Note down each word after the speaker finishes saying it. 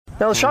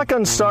Now, the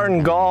shotgun start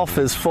in golf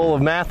is full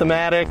of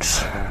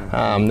mathematics.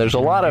 There's a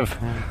lot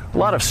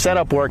of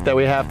setup work that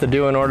we have to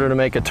do in order to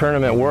make a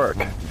tournament work.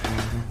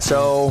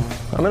 So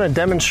I'm going to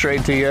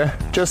demonstrate to you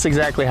just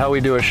exactly how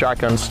we do a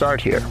shotgun start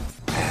here.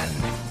 And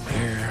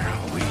here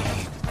we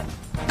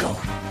go.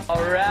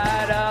 All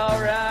right,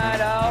 all right,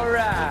 all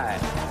right.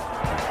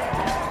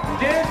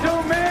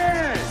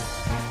 Gentlemen,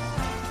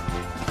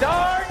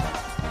 start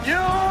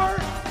your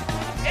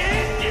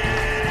engine!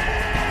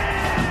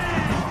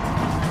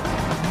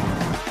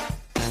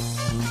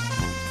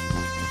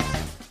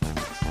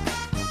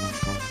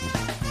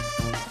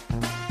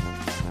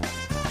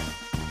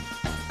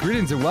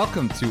 Greetings and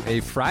welcome to a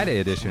Friday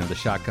edition of the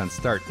Shotgun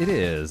Start. It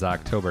is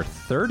October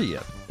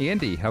 30th.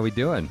 Andy, how we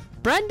doing?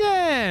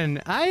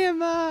 Brendan,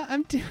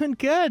 I'm doing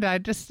good. I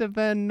just have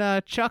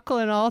been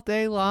chuckling all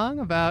day long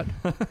about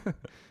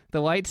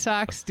the White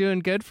Sox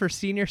doing good for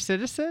senior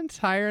citizens,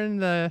 hiring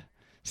the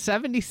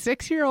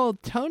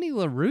 76-year-old Tony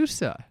La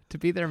Russa to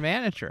be their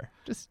manager.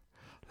 Just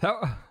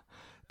That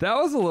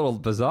was a little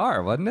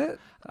bizarre, wasn't it?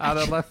 Out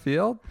of left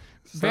field?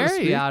 So to very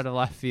speak. out of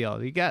left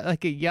field. You got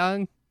like a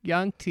young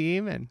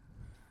team and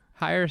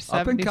hire a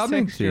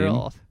Up-and-coming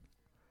 76-year-old.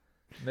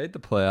 Made the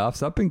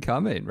playoffs, up and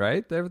coming,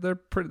 right? They're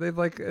pretty. They've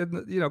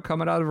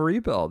coming out of a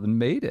rebuild and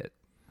made it.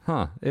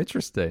 Huh?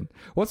 Interesting.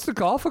 What's the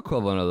golf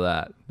equivalent of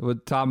that?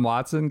 Would Tom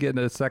Watson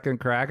getting a second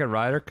crack at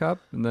Ryder Cup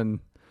and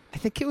then? I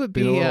think it would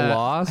Being be a little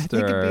lost, I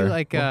think it'd be or-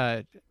 like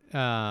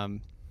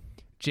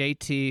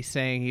JT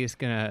saying he's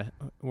gonna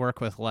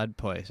work with lead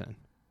poison.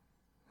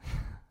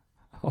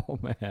 Oh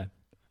man,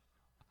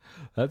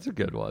 that's a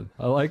good one.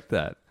 I like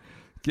that.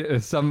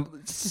 Get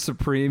some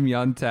supreme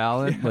young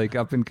talent, like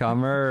up and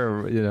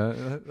comer,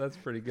 or, that's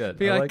pretty good.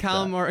 Be I like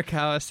Colin that.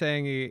 Morikawa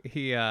saying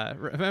he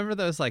remember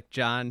those like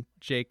John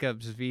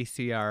Jacobs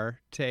VCR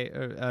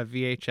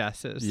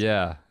VHSs?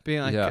 Yeah, Being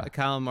like yeah.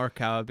 Colin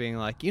Morikawa being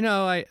like,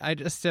 I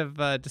just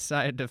have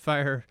decided to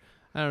fire.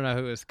 I don't know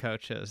who his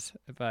coach is,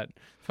 but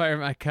fire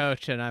my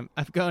coach, and I'm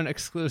going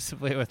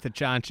exclusively with the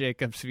John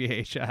Jacobs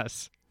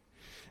VHS.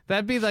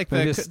 That'd be like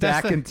Maybe the a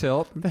stack and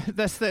tilt.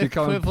 That's the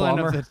Becoming equivalent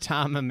plumber. of the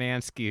Tom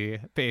Amansky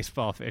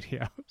baseball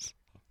videos.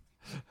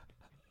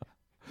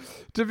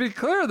 To be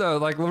clear, though,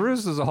 like La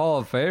Russa's a Hall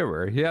of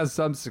Famer. He has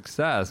some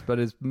success, but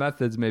his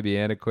methods may be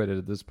antiquated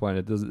at this point.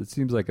 It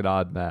seems like an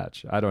odd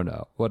match. I don't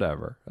know.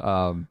 Whatever.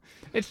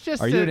 It's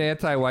just Are you an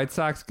anti-White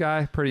Sox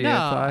guy? Pretty no,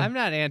 anti? I'm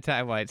not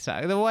anti-White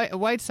Sox. The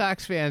White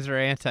Sox fans are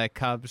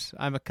anti-Cubs.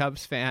 I'm a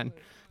Cubs fan.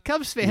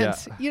 Cubs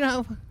fans,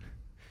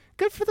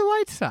 good for the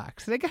White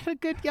Sox. They got a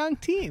good young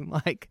team.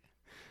 Like,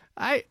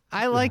 I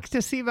like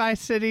to see my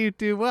city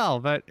do well,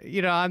 but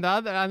on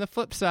the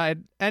flip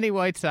side, any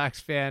White Sox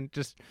fan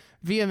just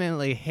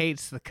vehemently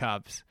hates the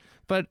Cubs.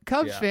 But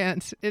Cubs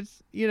fans,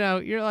 it's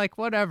you're like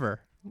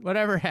whatever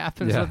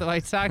happens with the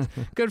White Sox,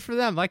 good for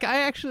them. Like I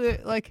actually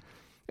like.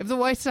 If the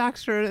White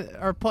Sox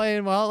are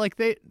playing well, like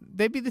they'd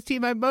be the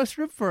team I most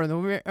root for in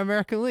the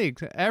American League.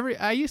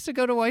 I used to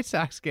go to White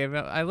Sox game.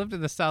 I lived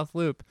in the South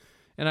Loop,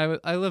 and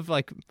I lived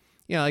like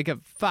a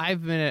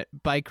 5-minute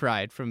bike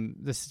ride from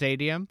the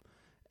stadium,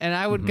 and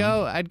I would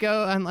go. I'd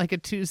go on like a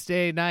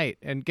Tuesday night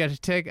and get a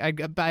ticket.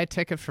 I'd buy a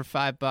ticket for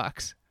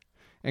 $5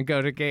 and go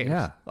to games.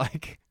 Yeah.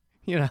 Like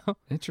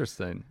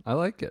Interesting. I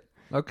like it.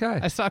 Okay.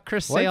 I saw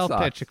Chris White Sale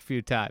Sox. pitch a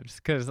few times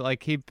because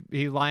like he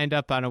lined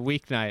up on a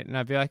weeknight, and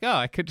I'd be like, oh,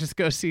 I could just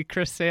go see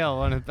Chris Sale,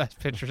 one of the best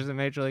pitchers in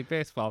Major League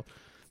Baseball,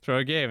 throw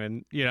a game,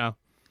 and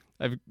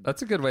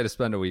That's a good way to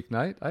spend a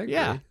weeknight. I agree.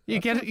 yeah, you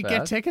That's not get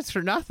bad. tickets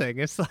for nothing.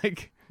 It's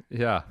like,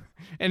 Yeah.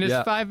 and it's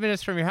Yeah. 5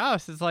 minutes from your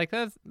house. It's like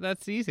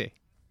that's easy.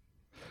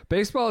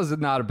 Baseball is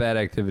not a bad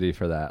activity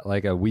for that.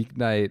 Like a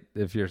weeknight,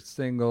 if you're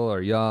single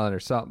or young or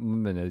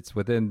something, and it's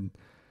within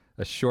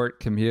a short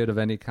commute of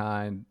any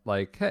kind,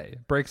 like, hey,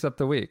 it breaks up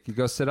the week. You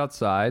go sit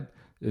outside,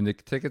 and the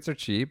tickets are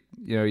cheap.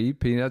 Eat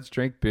peanuts,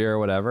 drink beer,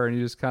 whatever, and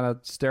you just kind of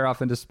stare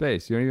off into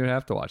space. You don't even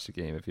have to watch the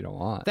game if you don't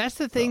want. That's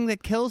the thing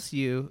that kills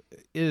you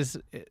is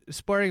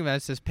sporting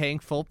events is paying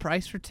full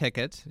price for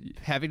tickets,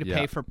 having to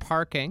pay for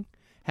parking,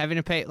 having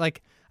to pay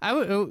like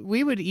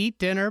we would eat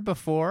dinner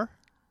before.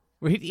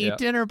 We'd eat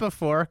dinner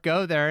before,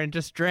 go there and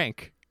just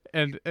drink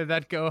and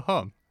then go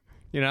home.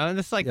 And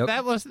it's like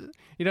that was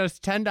it's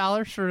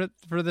 $10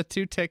 for the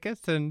 2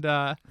 tickets and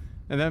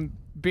then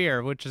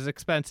beer, which is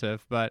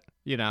expensive, but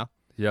not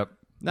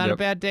a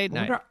bad date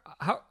night.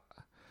 How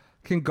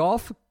can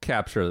golf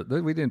capture?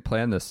 We didn't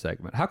plan this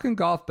segment. How can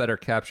golf better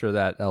capture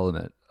that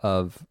element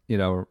of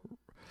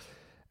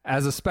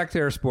as a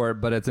spectator sport,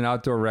 but it's an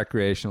outdoor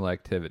recreational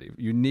activity?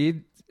 You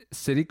need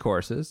city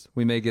courses.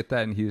 We may get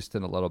that in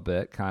Houston a little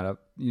bit. Kind of.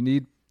 You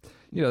need.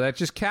 That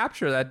just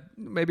capture that.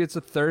 Maybe it's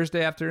a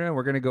Thursday afternoon.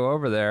 We're going to go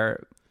over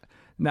there.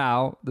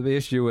 Now, the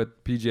issue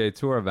with PGA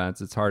Tour events,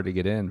 it's hard to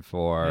get in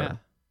for,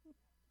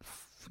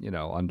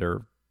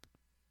 under,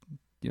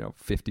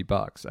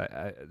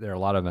 $50. There are a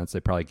lot of events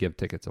they probably give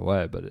tickets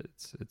away, but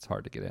it's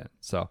hard to get in.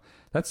 So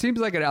that seems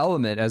like an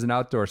element as an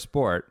outdoor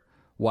sport.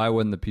 Why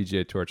wouldn't the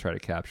PGA Tour try to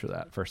capture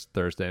that for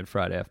Thursday and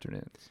Friday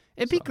afternoons?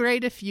 It'd be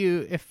great if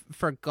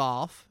for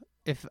golf,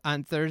 if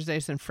on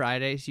Thursdays and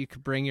Fridays you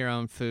could bring your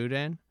own food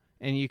in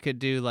and you could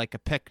do like a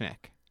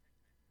picnic.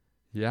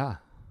 Yeah.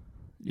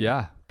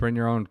 Yeah. Bring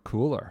your own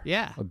cooler.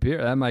 Yeah. A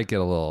beer. That might get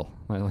a little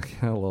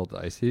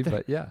dicey,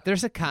 but yeah.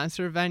 There's a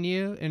concert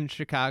venue in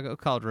Chicago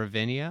called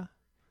Ravinia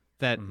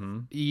that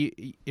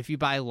if you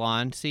buy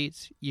lawn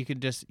seats, you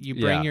could you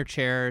bring your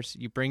chairs,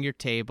 you bring your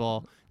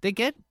table. They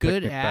get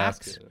good Picnic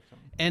acts. basket.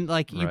 And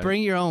like you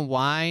bring your own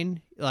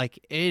wine. Like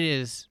it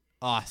is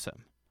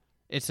awesome.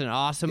 It's an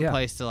awesome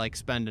place to like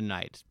spend a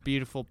night. It's a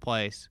beautiful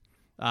place.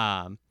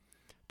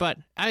 But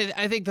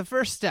I think the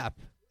first step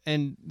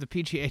in the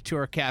PGA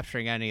Tour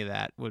capturing any of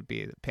that would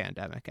be the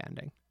pandemic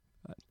ending.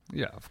 But.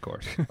 Yeah, of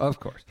course. Of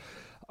course.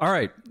 All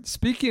right.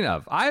 Speaking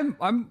of, I'm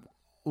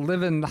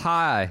living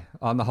high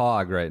on the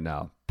hog right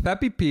now.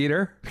 Peppy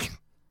Peter.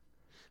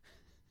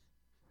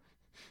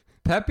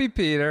 Peppy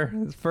Peter,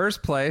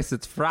 first place.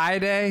 It's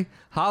Friday.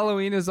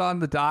 Halloween is on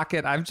the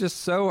docket. I'm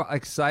just so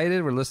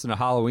excited. We're listening to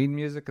Halloween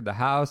music in the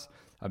house.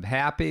 I'm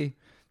happy.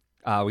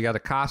 We got a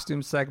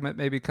costume segment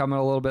maybe coming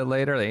a little bit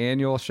later. The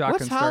annual Shock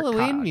What's and Start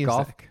Halloween music?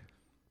 Golf.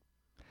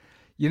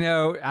 You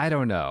know, I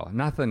don't know.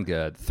 Nothing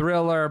good.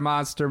 Thriller,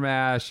 Monster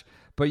Mash.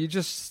 But you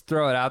just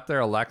throw it out there.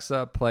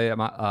 Alexa, play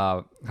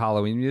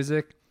Halloween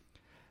music.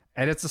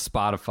 And it's a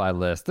Spotify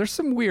list. There's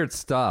some weird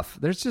stuff.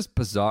 There's just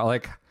bizarre.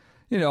 Like,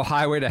 you know,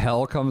 Highway to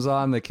Hell comes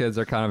on. The kids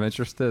are kind of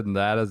interested in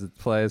that as it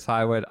plays.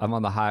 I'm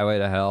on the Highway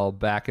to Hell,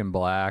 Back in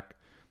Black.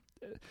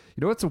 You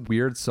know what's a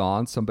weird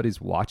song? Somebody's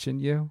watching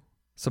you.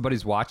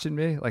 Somebody's watching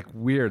me. Like,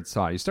 weird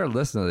song. You start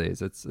listening to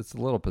these. It's a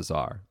little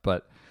bizarre.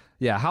 But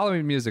yeah,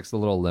 Halloween music's a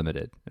little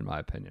limited, in my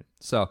opinion.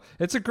 So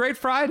it's a great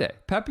Friday.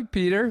 Peppy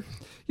Peter,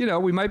 you know,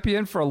 we might be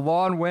in for a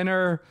long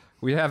winter.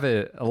 We have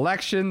an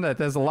election that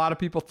has a lot of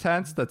people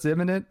tense that's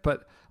imminent,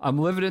 but I'm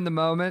living in the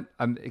moment.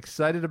 I'm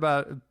excited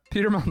about it.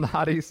 Peter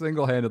Malnati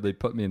single-handedly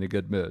put me in a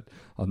good mood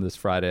on this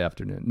Friday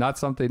afternoon. Not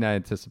something I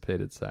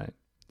anticipated saying.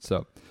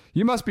 So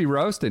you must be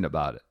roasting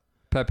about it,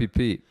 Peppy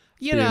Pete.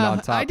 You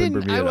know,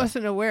 I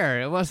wasn't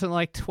aware. It wasn't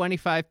like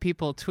 25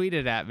 people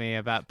tweeted at me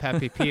about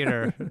Peppy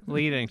Peter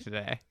leading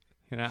today.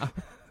 You know,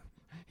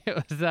 it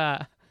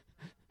was,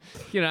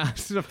 you know, I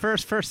was the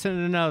first person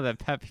to know that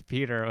Peppy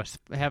Peter was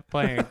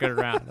playing a good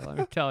round. Let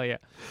me tell you.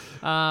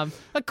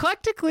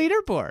 Eclectic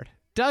leaderboard.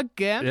 Doug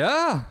Gim.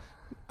 Yeah.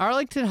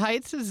 Arlington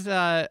Heights'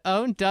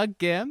 own Doug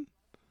Gim.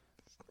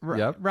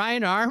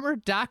 Ryan Armour,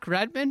 Doc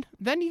Redmond.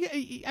 Then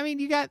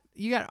you got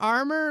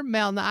Armour,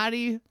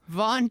 Malnati,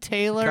 Vaughn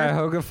Taylor.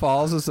 Cuyahoga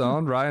Falls'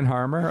 own Ryan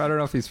Harmer. I don't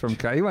know if he's from.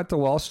 He went to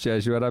Walsh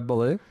Jesuit, I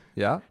believe.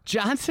 Yeah.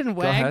 Johnson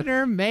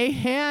Wagner,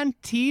 Mahan,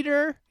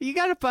 Teeter. You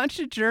got a bunch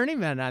of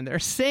journeymen on there.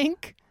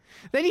 Sink.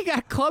 Then you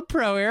got Club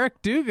Pro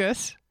Eric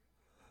Dugas.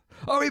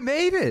 Oh, he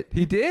made it.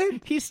 He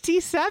did? He's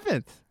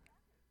T7th.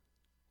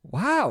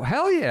 Wow.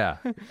 Hell yeah.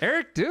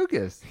 Eric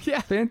Dugas.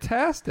 Yeah.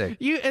 Fantastic.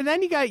 And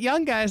then you got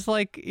young guys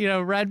like, you know,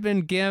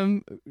 Redmond,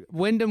 Gim,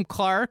 Wyndham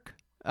Clark,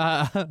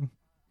 Fred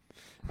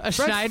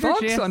Schneider.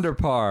 Funk's under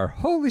par.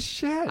 Holy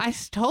shit. I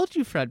told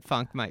you Fred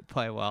Funk might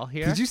play well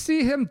here. Did you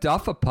see him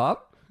duff a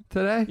pup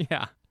today?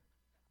 Yeah.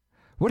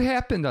 What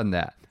happened on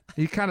that?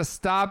 He kind of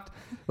stopped.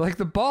 Like,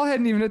 the ball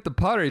hadn't even hit the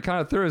putter. He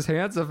kind of threw his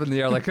hands up in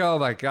the air like, oh,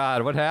 my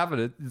God, what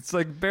happened? It's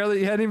like barely,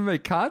 he hadn't even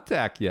made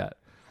contact yet.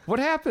 What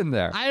happened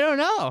there? I don't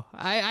know.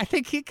 I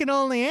think he can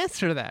only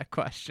answer that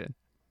question.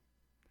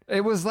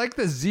 It was like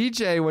the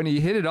ZJ when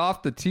he hit it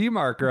off the tee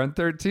marker on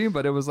 13,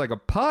 but it was like a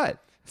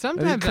putt.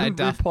 Sometimes I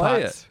duff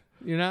putts,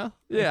 you know?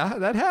 Yeah,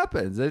 that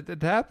happens.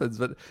 It happens.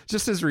 But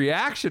just his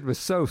reaction was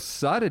so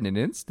sudden and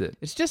instant.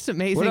 It's just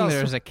amazing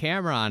there's a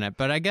camera on it.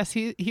 But I guess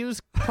he was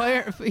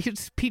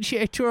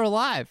PGA Tour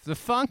Live. The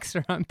Funks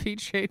are on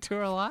PGA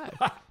Tour Live.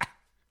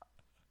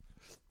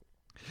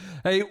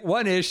 Hey,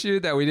 one issue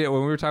that we did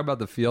when we were talking about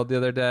the field the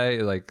other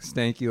day, like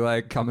stanky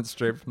leg coming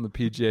straight from the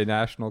PGA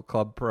National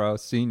Club Pro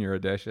Senior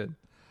Edition.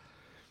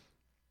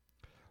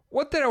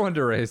 One thing I wanted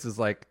to raise is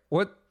like,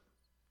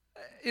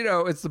 you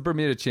know, it's the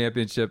Bermuda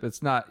Championship.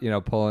 It's not, you know,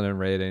 pulling in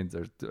ratings.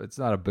 It's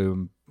not a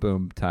boom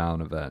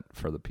town event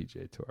for the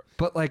PGA Tour.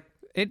 But like,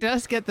 it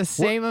does get the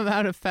same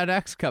amount of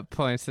FedEx Cup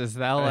points as the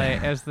LA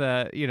as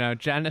the, you know,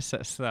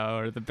 Genesis though,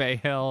 or the Bay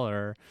Hill,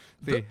 or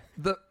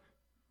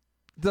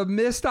the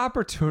missed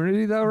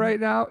opportunity, though, right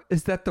now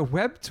is that the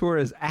Web Tour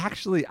is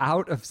actually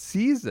out of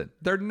season.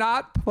 They're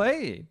not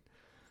playing.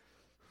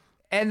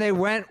 And they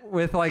went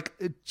with, like,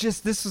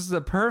 this is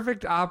the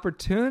perfect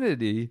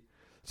opportunity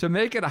to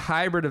make it a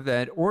hybrid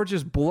event or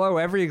just blow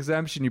every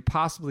exemption you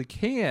possibly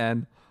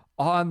can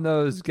on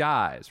those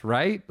guys,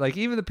 right? Like,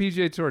 even the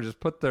PGA Tour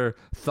just put their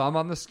thumb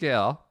on the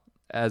scale,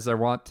 as they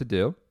want to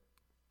do,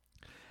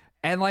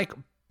 and, like,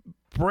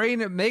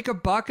 make a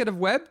bucket of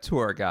Web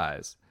Tour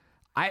guys.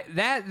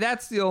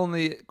 That's the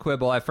only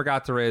quibble I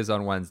forgot to raise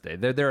on Wednesday.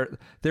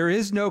 There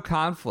is no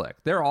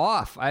conflict. They're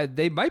off.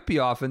 They might be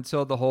off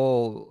until the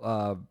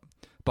whole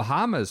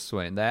Bahamas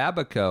swing, the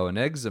Abaco and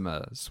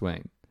Eczema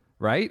swing,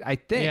 right? I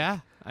think.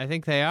 Yeah, I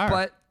think they are.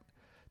 But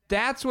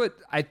that's what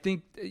I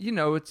think.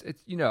 It's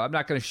I'm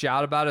not going to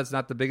shout about it. It's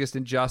not the biggest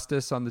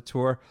injustice on the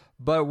tour.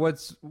 But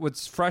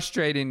what's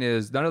frustrating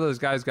is none of those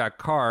guys got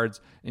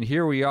cards, and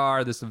here we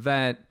are. This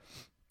event,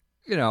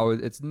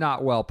 it's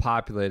not well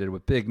populated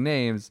with big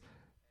names,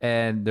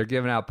 and they're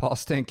giving out Paul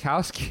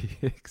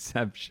Stankowski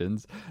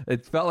exemptions.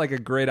 It felt like a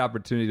great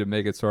opportunity to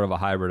make it sort of a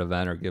hybrid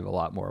event or give a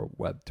lot more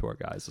web tour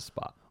guys a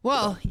spot.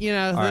 Well,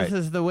 this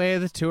is the way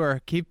of the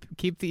tour.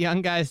 Keep the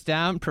young guys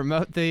down.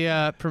 Promote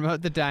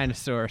the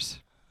dinosaurs.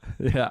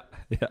 Yeah.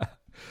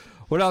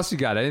 What else you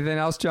got? Anything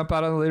else jump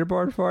out on the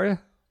leaderboard for you?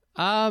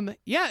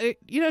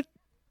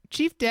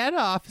 Chief Data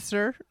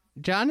Officer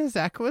John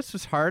Ezekowitz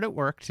was hard at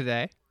work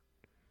today.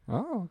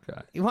 Oh,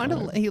 okay.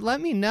 He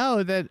let me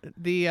know that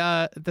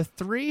the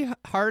 3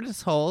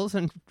 hardest holes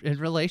in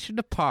relation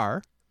to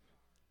par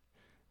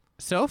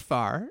so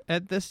far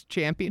at this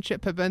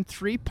championship have been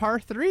 3 par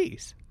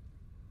 3s.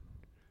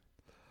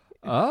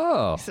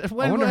 Oh,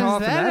 when I wonder how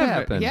often that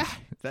happened. Yeah,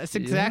 that's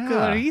exactly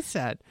what he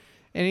said.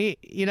 And he,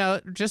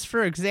 just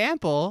for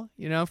example,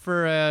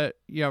 for a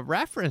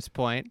reference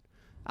point,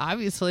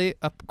 obviously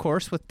a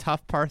course with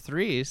tough par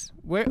 3s.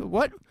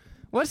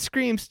 What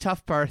screams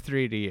tough par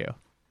 3 to you?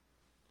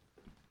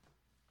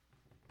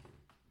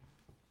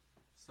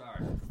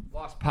 Sorry,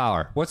 lost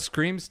power. What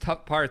screams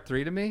tough par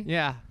 3 to me?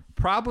 Yeah,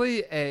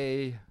 probably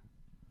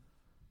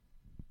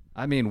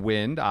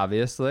wind,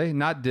 obviously,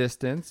 not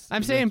distance.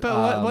 I'm saying,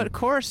 but what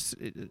course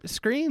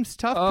screams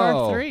tough par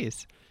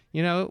 3s?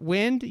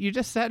 Wind. You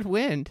just said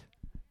wind.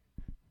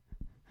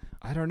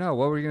 I don't know.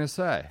 What were you going to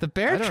say? The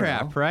bear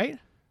trap, right?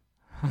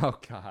 Oh,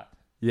 God.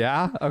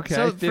 Yeah? Okay.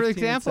 So, 15, for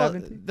example,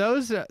 17?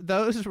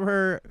 those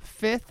were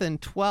 5th and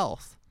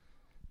 12th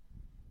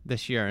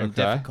this year in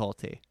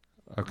difficulty.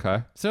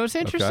 Okay. So it's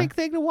an interesting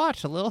thing to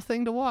watch, a little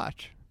thing to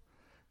watch.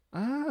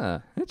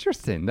 Ah,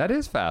 interesting. That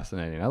is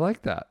fascinating. I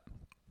like that.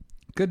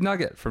 Good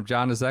nugget from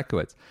John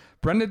Ezekowitz.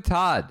 Brendan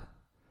Todd,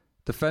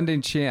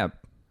 defending champ,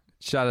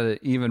 shot at an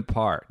even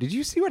par. Did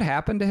you see what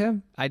happened to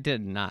him? I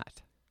did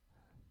not.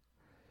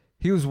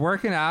 He was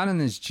working out in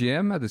his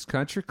gym at his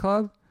country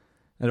club,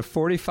 and a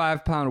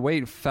 45-pound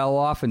weight fell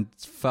off and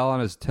fell on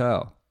his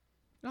toe.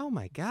 Oh,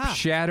 my God.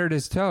 Shattered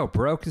his toe,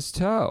 broke his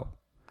toe.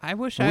 I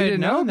wish I had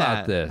known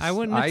about this. I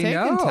wouldn't have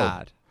taken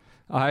Todd.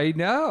 I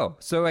know.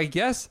 So I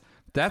guess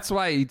that's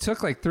why he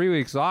took like 3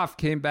 weeks off,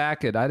 came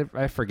back, and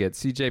I forget,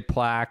 CJ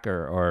Plack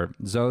or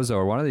Zozo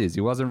or one of these.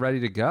 He wasn't ready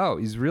to go.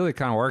 He's really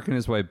kind of working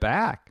his way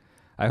back.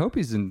 I hope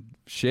he's in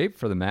shape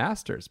for the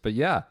Masters. But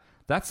yeah,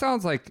 that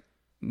sounds like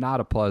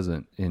not a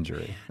pleasant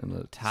injury in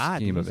the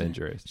scheme of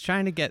injuries. He's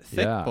trying to get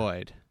thick,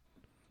 Boyd.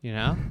 You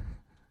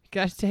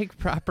got to take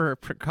proper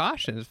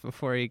precautions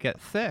before you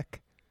get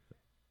thick.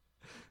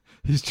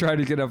 He's trying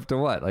to get up to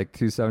what, like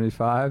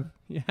 275?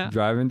 Yeah.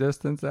 Driving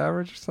distance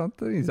average or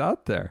something? He's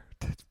out there.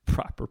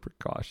 Proper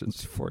precautions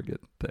before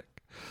getting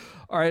thick.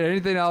 All right,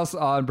 anything else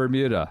on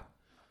Bermuda?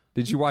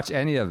 Did you watch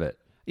any of it?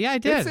 Yeah, I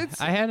did.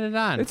 I had it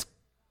on.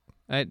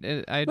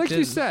 I like did,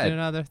 you said, doing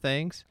other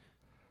things.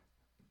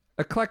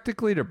 Eclectic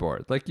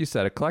leaderboard. Like you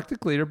said, eclectic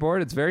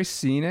leaderboard. It's very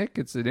scenic.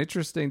 It's an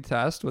interesting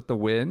test with the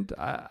wind.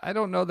 I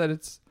don't know that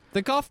it's...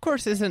 The golf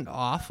course isn't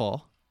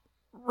awful.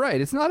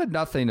 Right. It's not a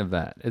nothing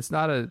event. It's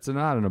not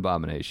an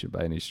abomination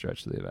by any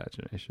stretch of the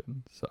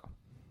imagination. So,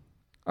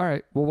 all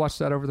right. We'll watch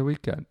that over the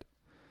weekend.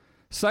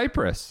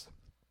 Cyprus.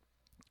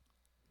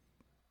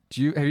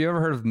 Have you ever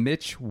heard of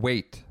Mitch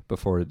Waite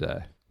before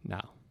today?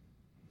 No.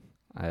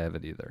 I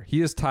haven't either.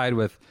 He is tied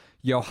with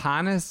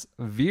Johannes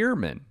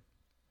Veerman.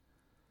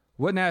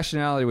 What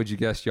nationality would you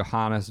guess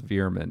Johannes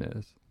Veerman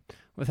is?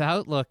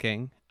 Without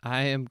looking,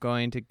 I am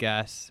going to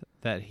guess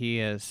that he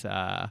is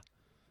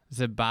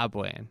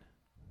Zimbabwean.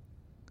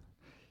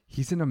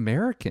 He's an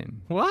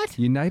American. What?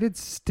 United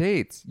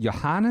States.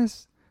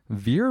 Johannes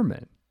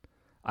Veerman.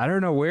 I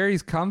don't know where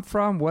he's come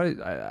from.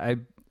 I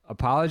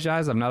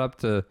apologize. I'm not up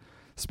to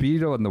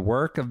speed on the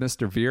work of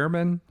Mr.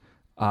 Veerman,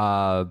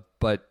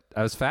 but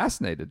I was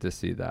fascinated to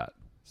see that.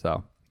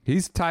 So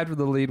he's tied for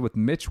the lead with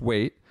Mitch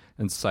Waite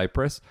in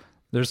Cyprus.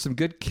 There's some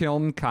good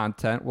kiln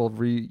content. We'll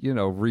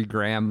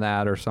regram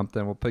that or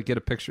something. We'll get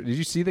a picture. Did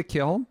you see the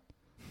kiln?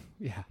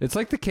 Yeah. It's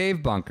like the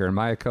cave bunker in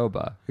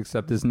Mayakoba,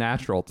 except it's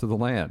natural to the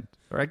land.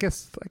 Or I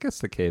guess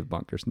the cave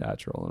bunker's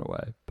natural in a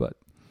way. But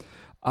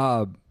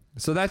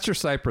so that's your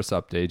Cyprus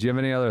update. Do you have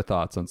any other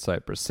thoughts on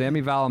Cyprus?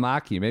 Sami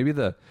Valimaki,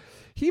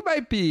 he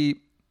might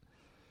be,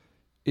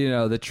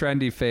 the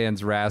trendy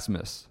fans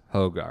Rasmus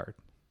Højgaard,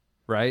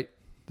 right?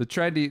 The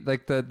trendy,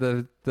 like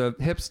the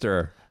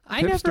hipster.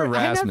 I never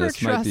Rasmus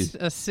trust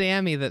a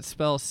Sammy that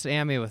spells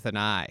Sammy with an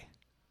I.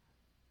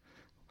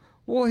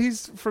 Well,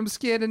 he's from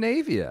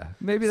Scandinavia.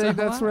 Maybe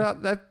that's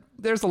where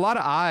there's a lot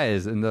of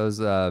I's in those.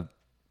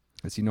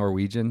 Is he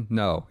Norwegian?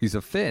 No, he's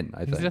a Finn.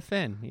 I think he's a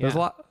Finn. Yeah. There's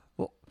a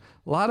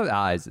lot of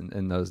I's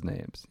in those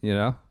names.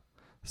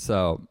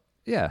 So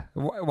yeah.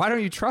 Why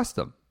don't you trust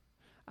them?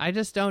 I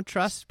just don't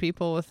trust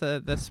people with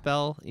that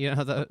spell,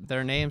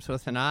 their names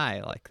with an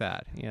I like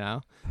that.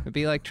 It'd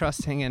be like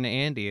trusting an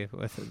Andy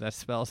that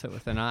spells it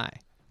with an I.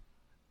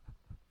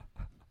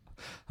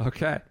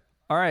 Okay.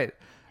 All right.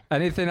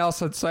 Anything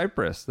else on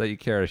Cyprus that you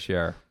care to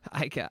share?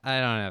 I don't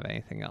have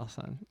anything else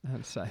on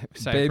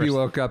Cyprus. Baby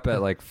woke up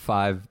at like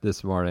 5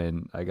 this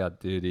morning. I got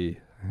duty.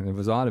 And it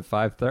was on at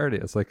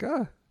 5:30. It's like,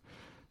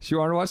 she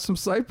wanted to watch some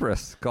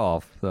Cyprus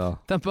golf. So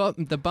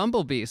The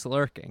bumblebee's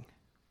lurking.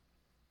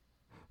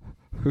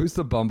 who's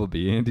the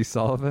bumblebee? Andy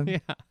Sullivan? Yeah.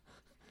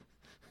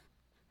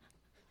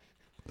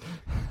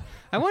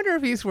 I wonder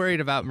if he's worried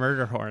about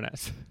murder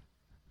hornets.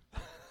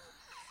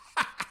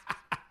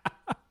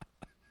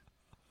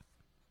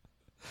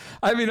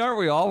 I mean, aren't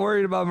we all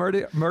worried about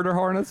murder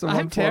hornets?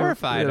 I'm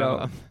terrified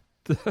of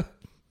them.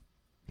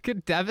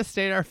 Could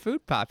devastate our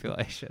food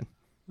population.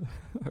 Oh,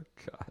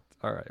 God.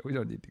 All right. We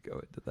don't need to go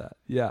into that.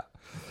 Yeah.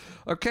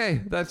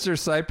 Okay. That's your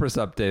Cyprus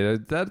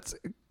update. That's,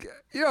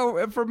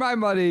 for my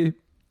money,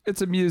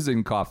 it's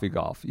amusing coffee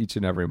golf each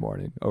and every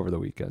morning over the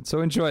weekend.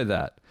 So enjoy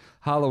that.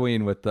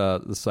 Halloween with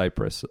the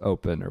Cyprus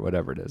Open or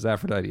whatever it is,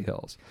 Aphrodite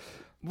Hills.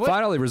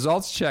 Finally,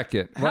 results check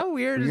it. How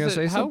weird is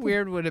it? How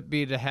weird would it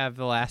be to have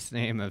the last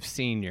name of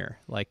Senior,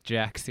 like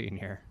Jack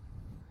Senior?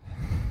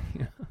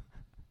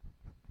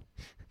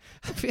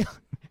 I feel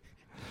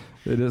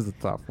it is a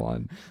tough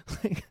one.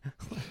 Like,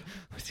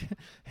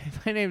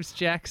 my name's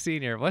Jack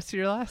Senior. What's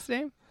your last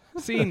name?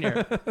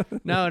 Senior.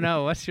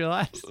 No. What's your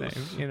last name?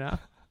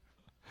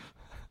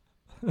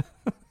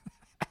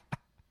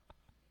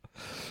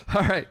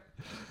 All right.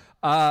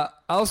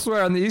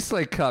 Elsewhere on the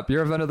Eastlake Cup,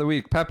 your event of the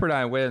week,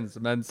 Pepperdine wins the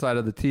men's side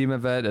of the team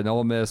event, and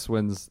Ole Miss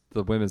wins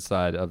the women's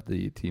side of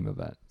the team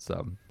event.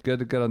 So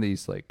good on the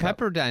Eastlake Cup.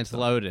 Pepperdine's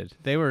loaded.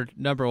 They were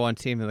number one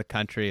team in the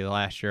country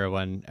last year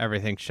when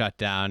everything shut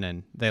down,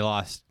 and they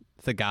lost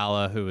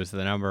Thagala, who was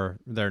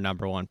their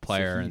number one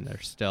player, and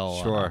they're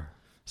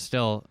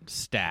still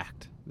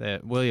stacked.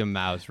 William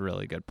Mao's a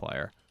really good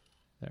player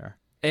there.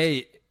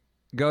 Hey,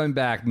 going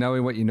back,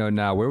 knowing what you know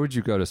now, where would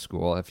you go to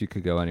school if you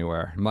could go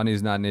anywhere?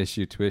 Money's not an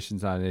issue.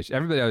 Tuition's not an issue.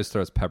 Everybody always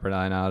throws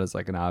Pepperdine out as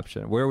like an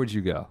option. Where would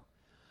you go?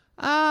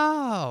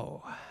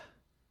 Oh,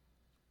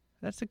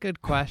 that's a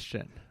good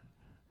question.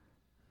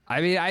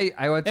 I mean,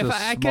 I went to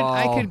I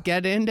could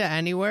get into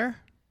anywhere.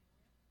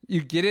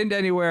 You get into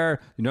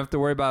anywhere. You don't have to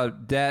worry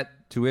about debt,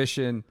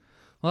 tuition.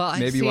 Well,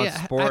 maybe you want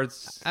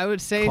sports. I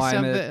would say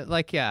climate. something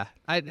like,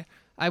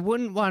 I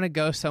wouldn't want to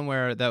go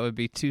somewhere that would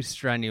be too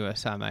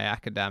strenuous on my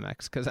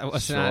academics because I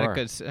was not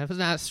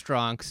a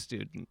strong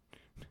student.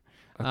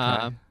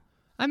 Okay.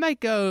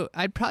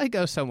 I'd probably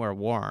go somewhere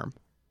warm.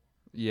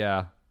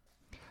 Yeah.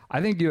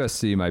 I think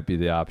USC might be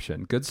the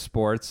option. Good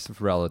sports,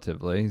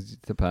 relatively.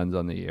 Depends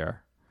on the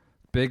year.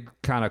 Big,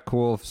 kind of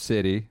cool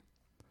city.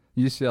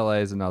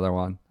 UCLA is another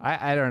one.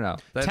 I don't know.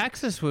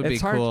 Texas would be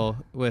cool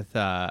with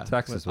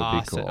Texas would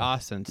Austin. be cool.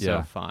 Austin's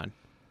so fun.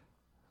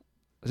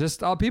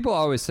 Just people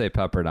always say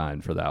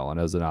Pepperdine for that one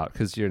as an out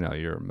because you're in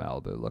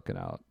Malibu looking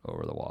out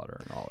over the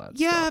water and all that.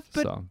 Yeah, stuff,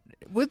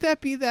 but would that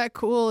be that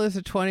cool as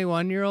a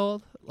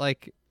 21-year-old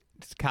like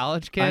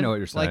college kid? I know what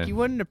you're saying. Like you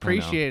wouldn't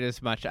appreciate it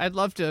as much. I'd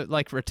love to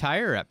like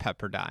retire at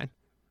Pepperdine,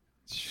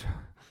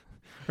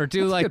 or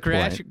do like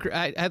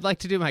I'd like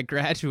to do my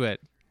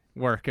graduate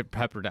work at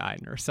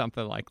Pepperdine or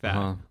something like that.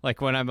 Uh-huh. Like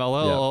when I'm a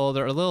little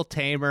older, a little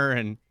tamer,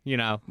 and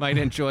might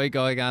enjoy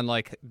going on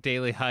like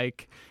daily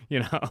hike.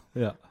 Yeah.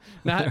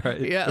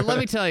 Right. Yeah. Let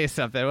me tell you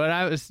something. When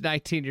I was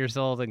 19 years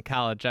old in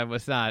college, I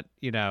was not.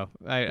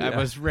 I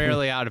was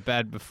rarely out of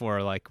bed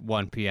before like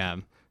 1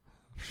 p.m.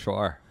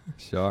 Sure.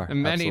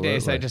 And many Absolutely.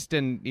 days I just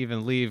didn't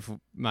even leave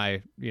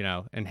my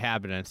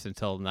inhabitants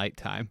until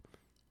nighttime.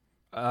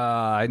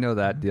 I know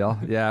that deal.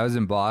 Yeah, I was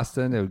in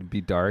Boston. It would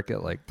be dark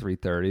at like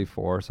 3:30,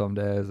 4 some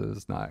days. It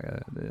was not,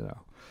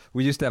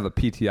 We used to have a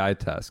PTI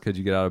test. Could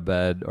you get out of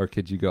bed or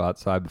could you go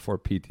outside before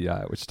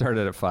PTI, which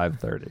started at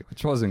 5:30,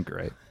 which wasn't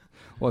great.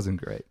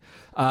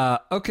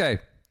 Okay.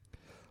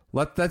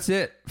 That's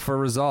it for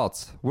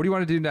results. What do you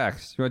want to do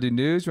next? You want to do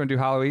news? You want to do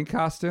Halloween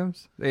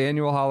costumes? The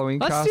annual Halloween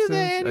costumes? Let's do the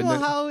annual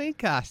Halloween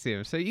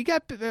costumes. So you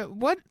got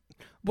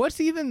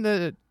what's even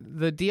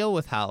the deal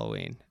with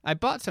Halloween? I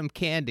bought some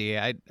candy.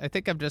 I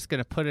think I'm just going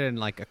to put it in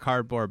like a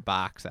cardboard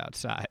box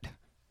outside.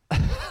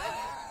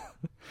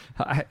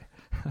 I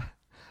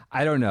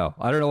don't know.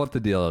 I don't know what the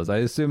deal is. I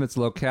assume it's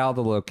locale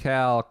to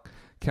locale,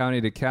 county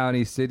to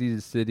county, city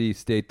to city,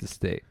 state to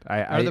state.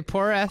 Are the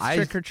poor ass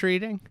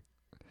trick-or-treating?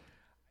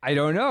 I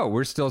don't know.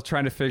 We're still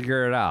trying to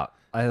figure it out.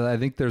 I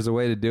think there's a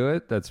way to do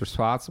it that's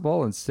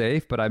responsible and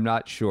safe, but I'm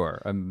not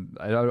sure.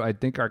 I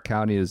think our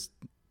county is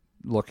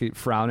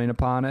frowning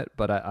upon it,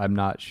 but I'm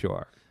not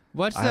sure.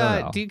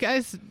 Do you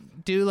guys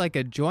do like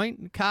a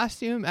joint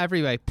costume?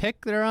 Everybody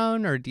pick their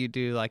own, or do you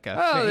do like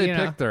they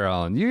pick their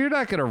own? You're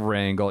not going to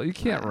wrangle. You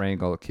can't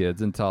wrangle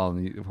kids and tell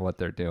them what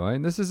they're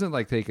doing. This isn't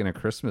like taking a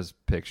Christmas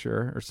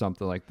picture or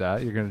something like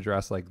that. You're going to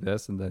dress like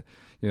this, and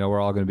we're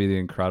all going to be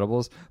the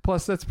Incredibles.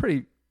 Plus, that's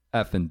pretty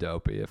effing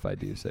dopey, if I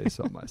do say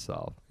so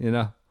myself.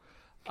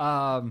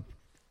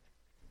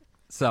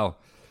 So.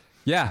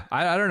 Yeah,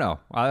 I don't know.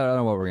 I don't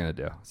know what we're gonna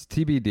do. It's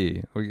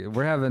TBD.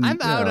 We're having.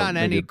 I'm out on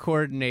any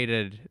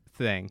coordinated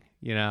thing.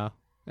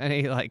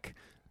 Any like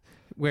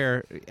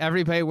where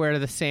everybody wear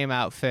the same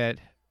outfit.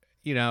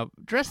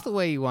 Dress the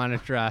way you want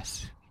to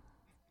dress.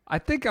 I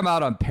think I'm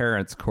out on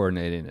parents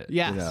coordinating it.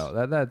 Yes. You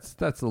know,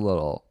 that's a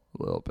little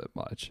bit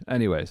much.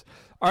 Anyways.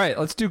 All right,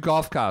 let's do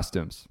golf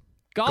costumes.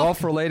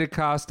 Golf related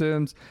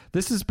costumes.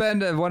 This has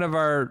been one of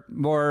our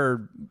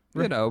more,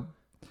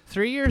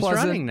 3 years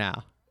pleasant, running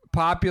now.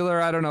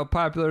 popular. I don't know,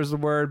 popular is the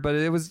word, but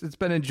it's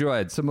been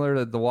enjoyed, similar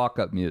to the walk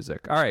up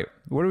music. All right,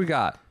 what do we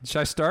got? Should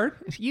I start?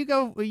 You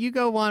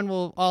go one,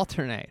 we'll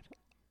alternate.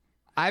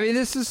 I mean,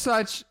 this is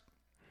such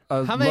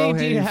a How many do you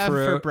low-hanging have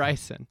fruit. for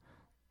Bryson?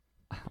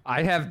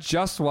 I have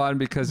just one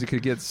because you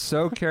could get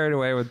so carried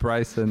away with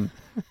Bryson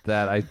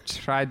that I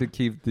tried to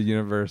keep the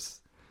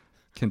universe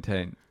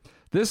contained.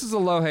 This is a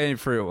low-hanging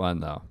fruit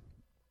one, though.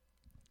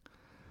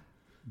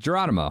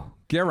 Geronimo.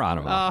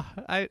 Oh,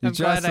 I'm You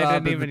dress glad I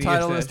up didn't in even the use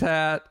Titleist it.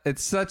 hat.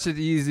 It's such an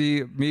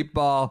easy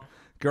meatball.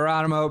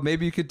 Geronimo.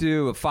 Maybe you could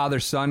do a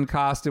father-son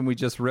costume we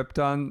just ripped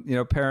on,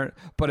 parent.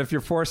 But if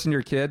you're forcing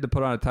your kid to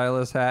put on a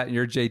Titleist hat and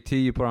you're JT,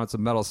 you put on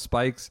some metal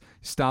spikes, you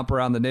stomp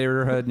around the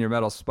neighborhood in your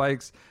metal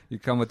spikes. You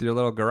come with your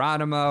little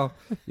Geronimo.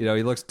 He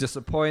looks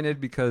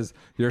disappointed because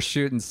you're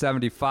shooting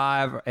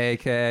 75,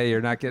 aka you're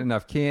not getting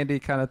enough candy,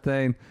 kind of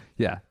thing.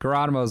 Yeah,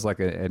 Geronimo is like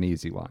an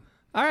easy one.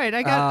 All right,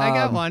 I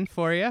got one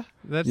for you.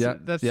 That's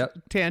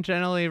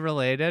tangentially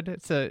related.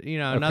 It's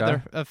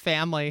another a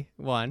family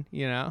one.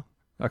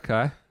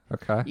 Okay.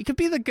 You could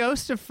be the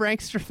ghost of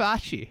Frank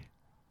Strafacci.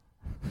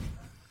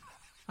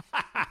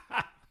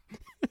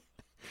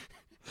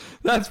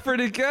 That's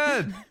pretty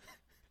good.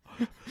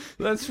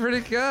 That's pretty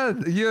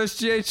good. The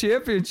USGA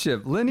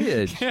championship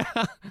lineage.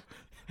 Yeah.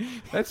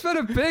 It's been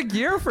a big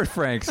year for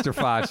Frank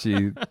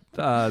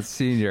Strafacci,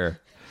 senior.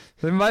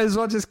 They might as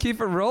well just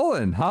keep it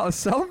rolling.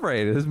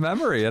 Celebrate his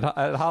memory at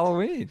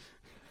Halloween.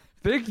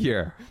 Big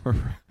year.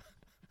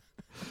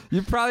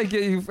 You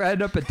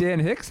end up at Dan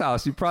Hicks'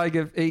 house. You probably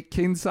get 8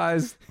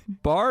 king-size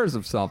bars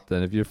of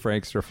something if you're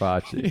Frank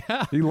Strafacci.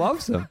 Yeah. He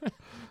loves them.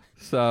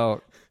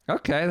 So,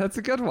 okay, that's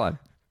a good one.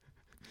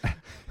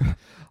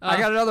 I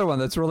got another one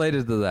that's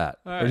related to that.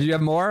 Right. Do you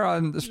have more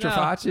on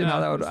Strafacci and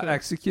how that would that's it.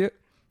 execute?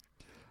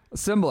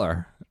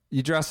 Similar.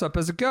 You dress up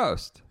as a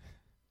ghost.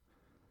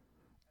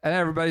 And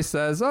everybody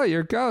says, oh,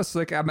 you're a ghost.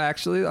 Like, I'm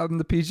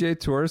the PGA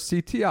Tour's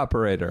CT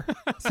operator,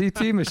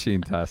 CT machine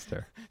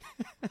tester.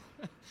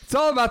 It's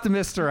all about the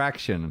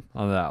misdirection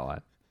on that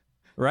one,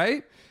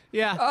 right?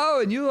 Yeah. Oh,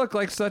 and you look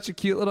like such a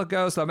cute little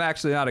ghost. I'm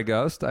actually not a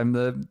ghost. I'm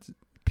the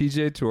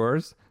PGA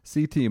Tour's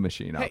CT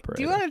machine Hey, operator.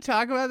 do you want to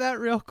talk about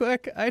that real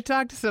quick? I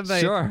talked to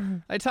somebody.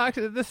 Sure.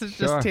 This is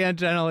just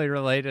tangentially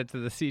related to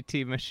the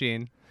CT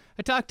machine.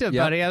 I talked to a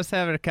buddy. I was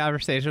having a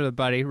conversation with a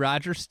buddy,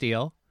 Roger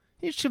Steele.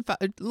 You should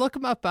look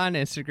him up on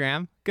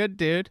Instagram. Good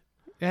dude.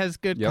 Has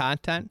good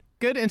content.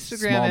 Good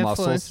Instagram Small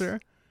influencer. muscles.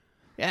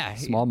 Yeah.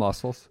 Small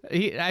muscles.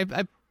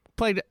 I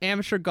played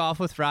amateur golf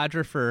with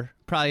Roger for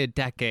probably a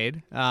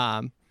decade.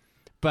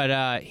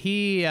 But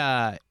he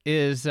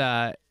is.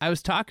 I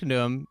was talking to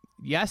him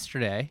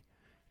yesterday.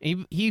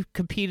 He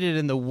competed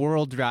in the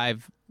World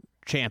Drive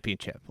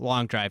Championship,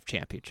 Long Drive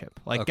Championship.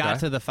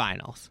 Got to the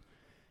finals.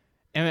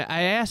 And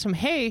I asked him,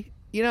 hey,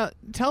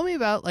 tell me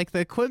about the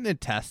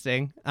equipment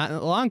testing on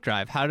the long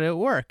drive. How did it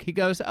work? He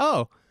goes,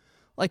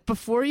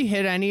 before you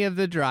hit any of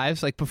the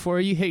drives, before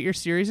you hit your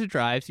series of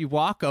drives, you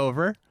walk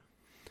over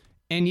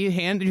and you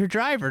hand your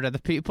driver to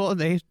the people.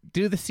 They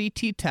do the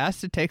CT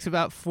test. It takes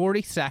about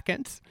 40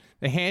 seconds.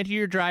 They hand you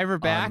your driver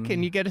back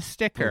and you get a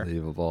sticker.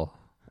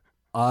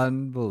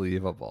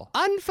 Unbelievable.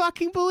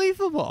 Unfucking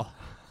believable.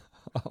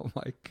 Oh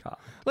my God.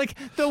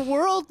 The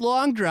World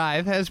Long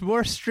Drive has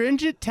more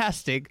stringent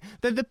testing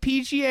than the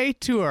PGA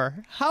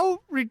Tour.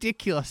 How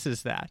ridiculous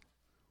is that?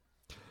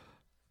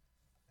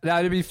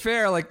 Now, to be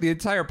fair, the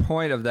entire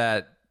point of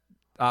that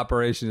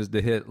operation is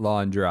to hit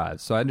long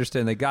drives. So I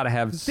understand they got to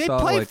have They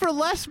play for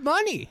less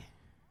money.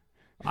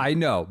 I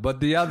know, but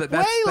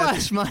that's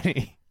less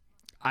money.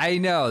 I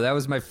know. That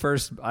was my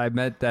first. I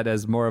meant that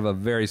as more of a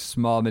very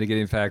small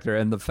mitigating factor,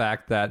 and the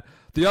fact that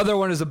the other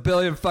one is $1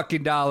 billion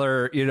fucking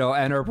dollar,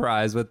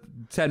 enterprise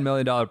with $10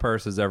 million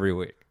purses every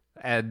week,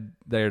 and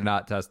they're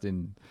not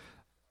testing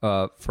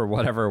for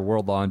whatever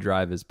World Long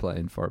Drive is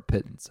playing for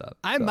pittance up.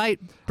 I might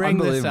bring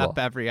this up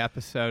every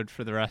episode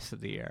for the rest of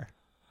the year.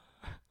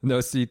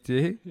 No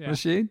CT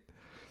machine.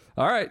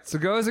 All right, so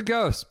go as a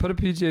ghost. Put a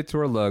PGA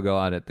Tour logo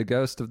on it. The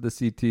ghost of the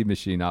CT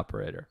machine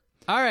operator.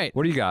 All right.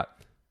 What do you got?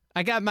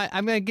 I'm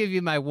going to give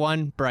you my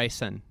one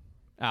Bryson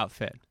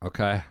outfit.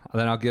 Okay.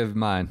 Then I'll give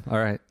mine. All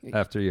right.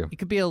 After you. You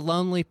could be a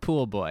lonely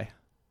pool boy.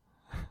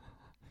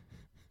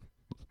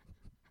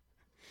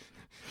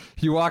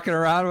 You walking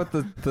around with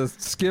the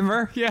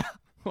skimmer? Yeah.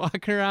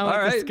 Walking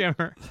around with the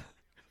skimmer.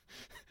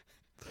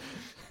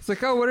 It's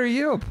like, oh, what are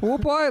you? A pool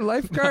boy?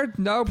 Lifeguard?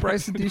 No,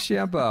 Bryson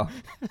DeChambeau.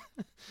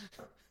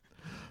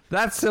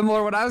 That's similar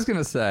to what I was going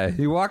to say.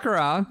 You walk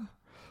around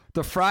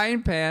the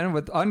frying pan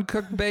with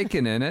uncooked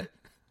bacon in it.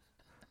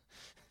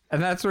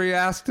 And that's where you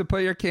ask to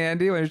put your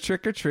candy when you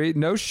trick or treat.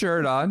 No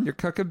shirt on. You're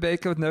cooking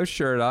bacon with no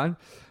shirt on.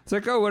 It's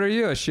like, oh, what are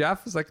you, a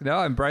chef? It's like, no,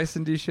 I'm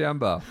Bryson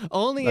DeChambeau.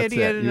 Only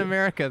idiot in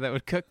America that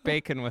would cook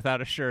bacon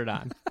without a shirt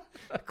on.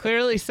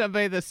 Clearly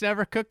somebody that's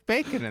never cooked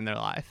bacon in their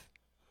life.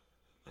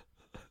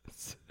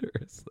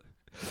 Seriously.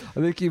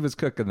 I think he was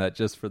cooking that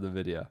just for the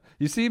video.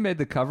 You see, he made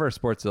the cover of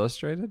Sports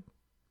Illustrated.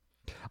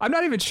 I'm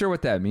not even sure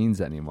what that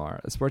means anymore.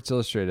 Sports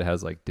Illustrated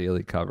has like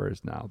daily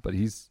covers now, but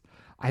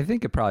I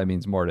think it probably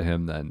means more to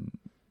him than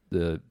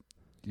the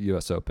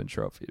U.S. Open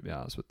trophy, to be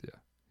honest with you.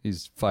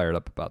 He's fired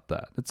up about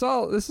that.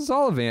 This is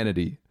all a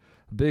vanity.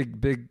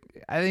 Big,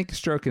 I think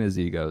stroking his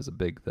ego is a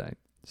big thing.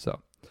 So,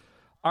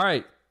 all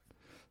right.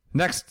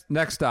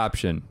 Next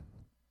option.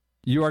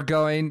 You are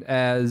going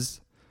as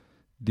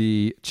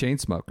the chain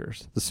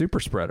smokers, the super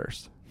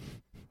spreaders.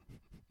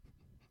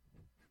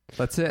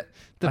 That's it.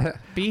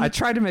 I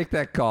tried to make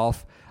that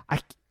golf.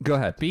 Go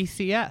ahead.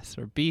 BCS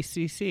or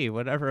BCC,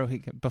 whatever we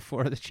get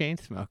before the chain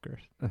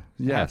smokers.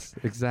 Yes,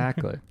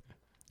 exactly.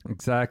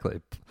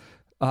 Exactly.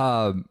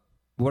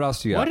 What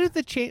else do you got?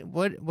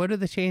 What do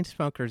the chain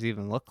smokers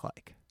even look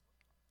like?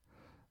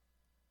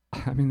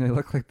 I mean, they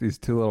look like these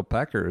two little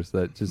peckers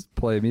that just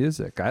play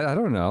music. I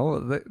don't know.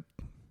 They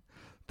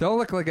don't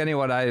look like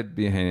anyone I'd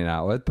be hanging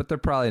out with, but they're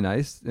probably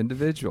nice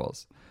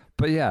individuals.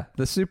 But yeah,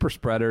 the super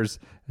spreaders,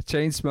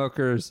 chain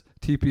smokers,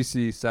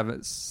 TPC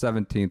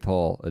 17th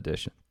hole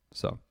edition.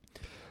 So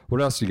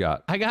what else you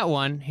got? I got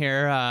one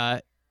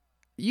here.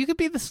 You could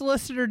be the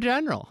Solicitor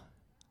General.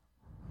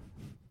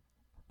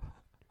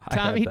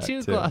 Tommy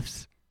Two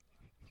Gloves.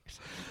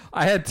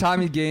 I had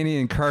Tommy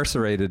Gainey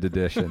incarcerated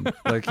edition.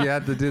 Like you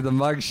had to do the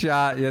mug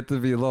shot. You had to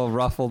be a little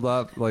ruffled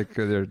up, like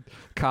their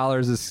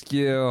collars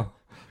askew.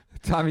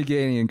 Tommy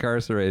Gainey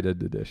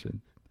incarcerated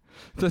edition.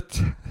 The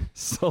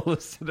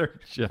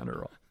Solicitor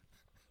General.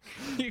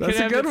 You That's could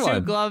a have good the one.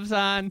 two gloves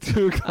on.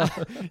 Two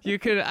gloves. You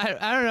could.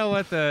 I don't know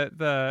what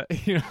the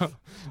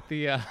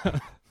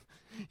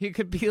you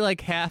could be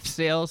like half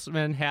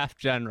salesman, half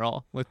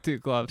general with two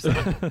gloves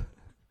on.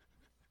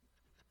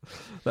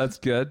 That's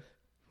good.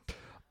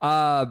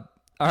 All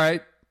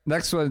right.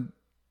 Next one,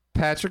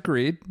 Patrick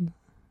Reed.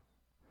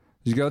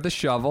 You go with the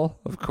shovel,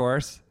 of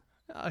course.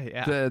 Oh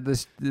yeah.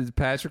 The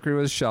Patrick Reed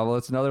with a shovel.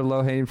 It's another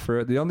low-hanging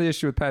fruit. The only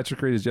issue with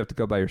Patrick Reed is you have to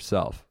go by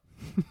yourself.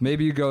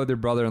 Maybe you go with your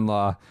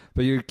brother-in-law,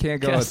 but you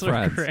can't go with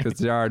friends because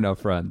there are no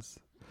friends.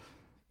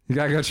 You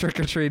got to go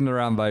trick-or-treating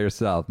around by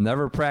yourself.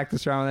 Never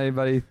practice around with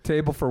anybody.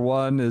 Table for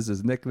one is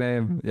his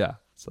nickname. Yeah,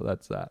 so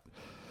that's that.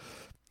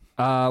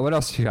 What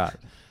else you got?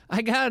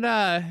 I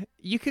got,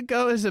 you could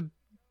go as a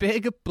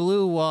big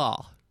blue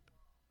wall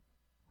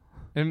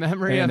in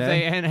memory of the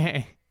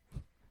ANA.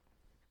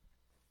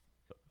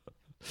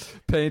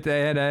 Paint the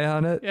ANA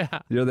on it?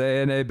 Yeah. You're the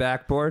ANA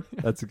backboard?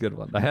 That's a good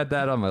one. I had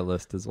that on my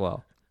list as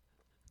well.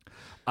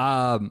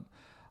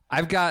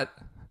 I've got,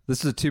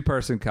 this is a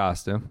two-person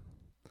costume.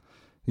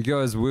 You go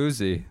as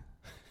Woozy.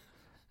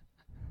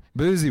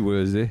 Boozy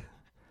Woozy.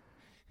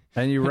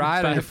 And you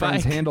ride on your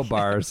friend's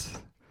handlebars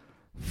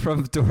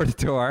from door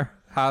to door,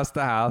 house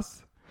to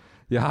house.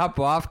 You hop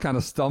off, kind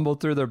of stumble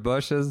through their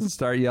bushes and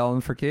start yelling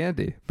for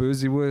candy.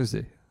 Boozy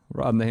Woozy.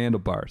 On the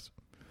handlebars.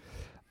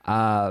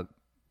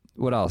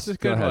 What else? That's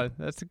a good one.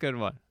 That's a good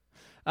one.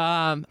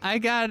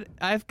 I've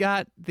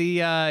got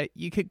the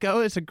you could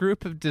go as a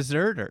group of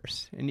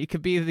deserters, and you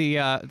could be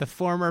the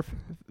former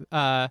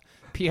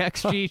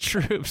PXG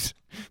troops,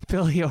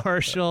 Billy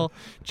Horschel,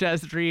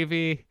 Jez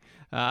Drevey,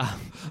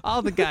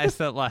 all the guys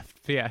that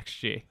left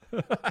PXG.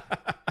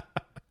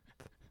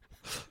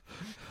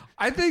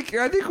 I think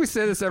we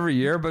say this every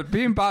year, but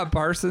being Bob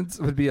Parsons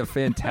would be a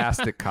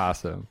fantastic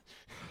costume.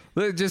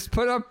 Look, just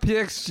put up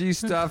PXG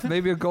stuff,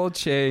 maybe a gold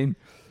chain.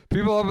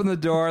 People open the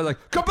door like,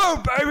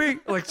 kaboom, baby!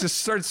 Like, just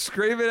start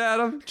screaming at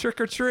them, trick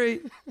or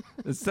treat.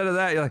 Instead of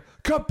that, you're like,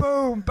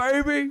 kaboom,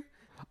 baby!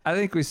 I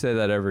think we say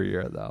that every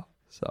year, though.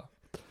 So,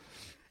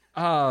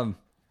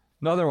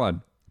 another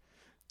one.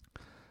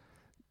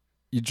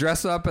 You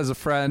dress up as a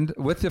friend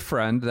with a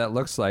friend that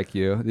looks like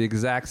you, the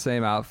exact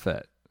same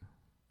outfit.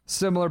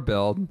 Similar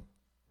build.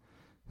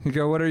 You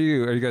go, what are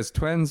you? Are you guys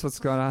twins? What's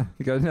going on?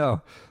 You go,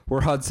 no,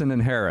 we're Hudson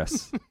and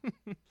Harris.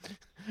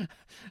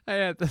 I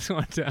had this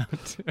one down,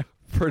 too.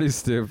 Pretty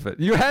stupid.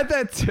 You had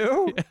that,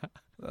 too? Yeah.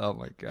 Oh,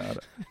 my God.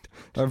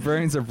 Our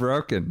brains are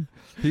broken.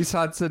 He's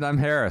Hudson, I'm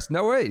Harris.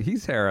 No, wait,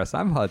 he's Harris.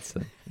 I'm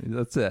Hudson.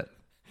 That's it.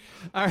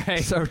 All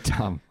right. So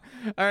dumb.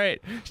 All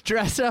right.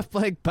 Dress up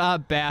like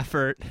Bob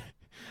Baffert.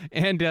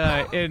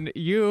 And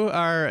you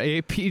are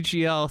a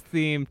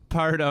PGL-themed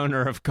part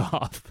owner of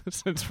golf,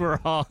 since we're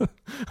all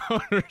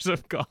owners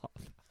of golf.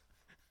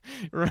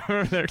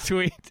 Remember their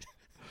tweet?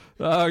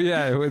 Oh,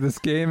 yeah. With this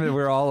game,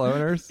 we're all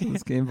owners.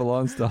 This game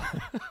belongs to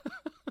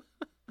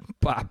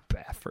Bob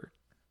Baffert.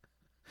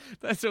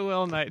 That's a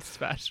Will Knight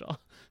special.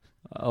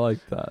 I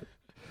like that.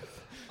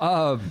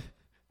 All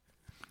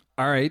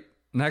right.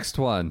 Next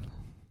one.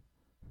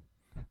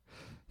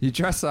 You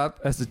dress up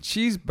as a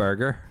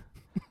cheeseburger.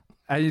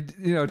 And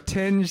you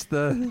singe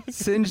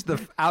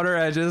the outer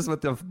edges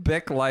with the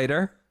Bic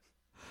lighter.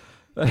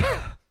 And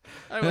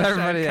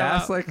everybody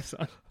asks, like,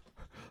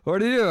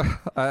 what are you?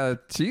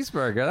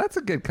 Cheeseburger. That's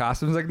a good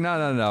costume. It's like,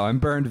 no. I'm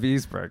Burned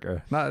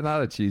Wiesberger. Not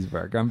a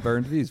cheeseburger. I'm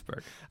Burned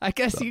Wiesberger. I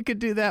guess you could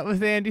do that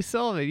with Andy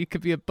Sullivan. You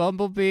could be a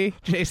bumblebee,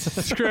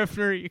 Jason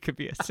Scrivener. You could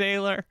be a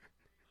sailor.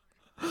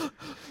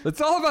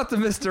 It's all about the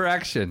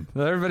misdirection.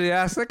 Everybody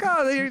asks, like,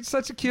 oh, you're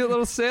such a cute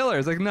little sailor.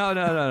 It's like,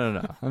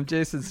 no. I'm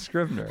Jason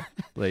Scrivener,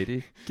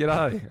 lady. Get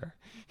out of here.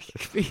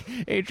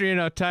 Adrian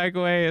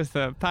Otaigwe is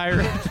the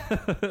pirate.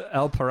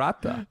 El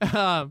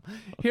Pirata.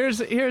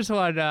 Here's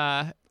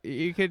what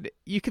you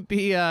could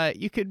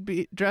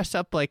be dressed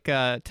up like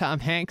Tom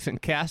Hanks in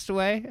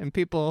Castaway, and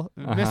people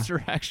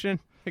misdirection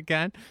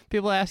again.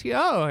 People ask you,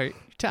 "Oh,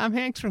 Tom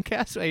Hanks from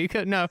Castaway." You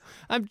could no,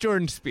 I'm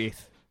Jordan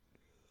Spieth.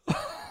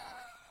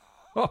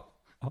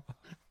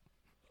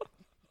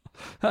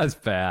 That's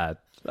bad.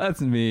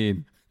 That's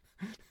mean.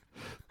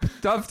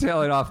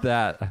 Dovetailing off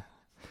that,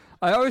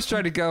 I always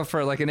try to go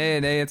for like an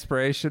A&A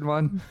inspiration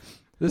one.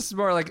 This is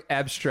more like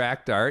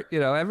abstract art. You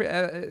know, every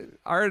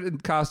art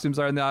and costumes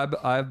are in the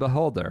eye of the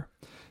beholder.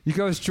 You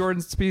go as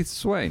Jordan Spieth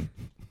swing.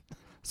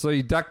 So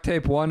you duct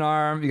tape one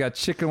arm. You got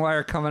chicken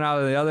wire coming out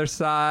of the other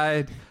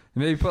side.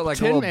 Maybe put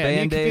like a little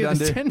Band-Aid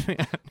under. Tin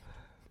Man.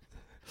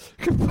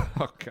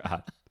 Oh,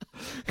 God.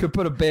 Could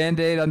put a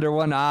Band-Aid under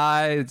one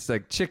eye. It's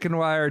like chicken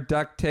wire,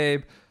 duct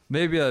tape.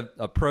 Maybe a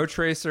Pro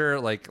Tracer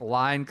like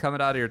line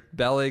coming out of your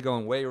belly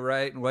going way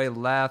right and way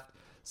left.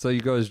 So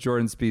you go as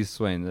Jordan Spieth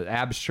swing, the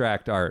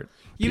abstract art.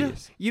 You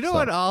know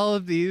what all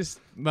of these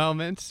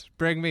moments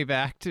bring me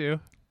back to?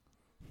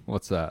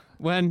 What's that?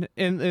 When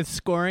in the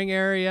scoring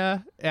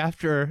area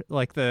after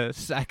like the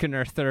second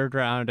or third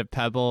round at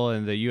Pebble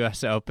in the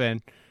U.S.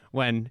 Open,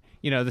 when,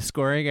 you know, the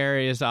scoring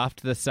area is off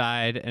to the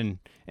side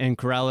and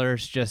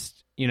Greller's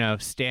just, you know,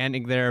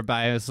 standing there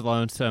by his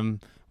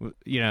lonesome,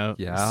 you know,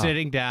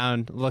 sitting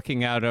down,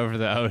 looking out over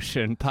the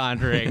ocean,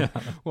 pondering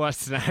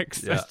what's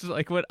next. Yeah. That's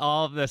like what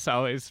all of this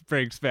always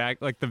brings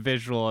back, like the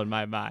visual in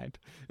my mind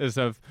is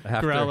of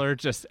Greller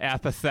just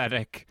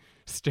apathetic,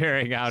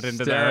 staring out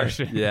into the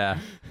ocean. Yeah.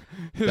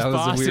 His That was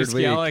boss a weird is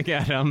week. yelling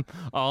at him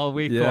all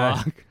week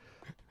long.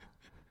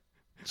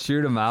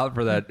 Shoot him out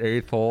for that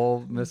 8th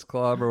hole miss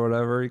club or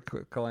whatever he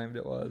claimed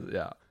it was.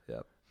 Yeah.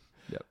 Yep.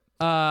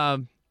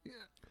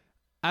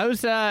 I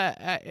was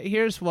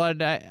here's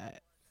one.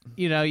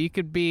 You know, you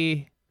could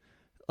be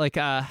like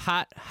a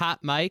hot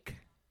mic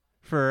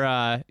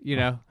for you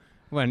know,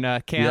 when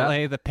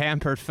Cantlay the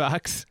pampered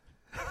fucks.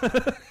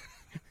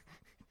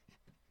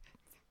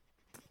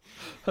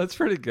 That's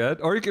pretty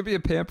good. Or you could be a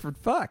pampered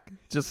fuck,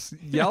 just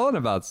yelling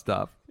about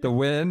stuff, the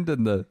wind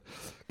and the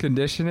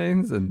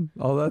conditionings and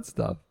all that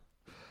stuff.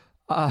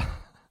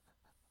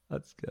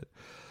 That's good.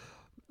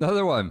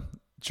 Another one.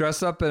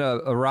 Dress up in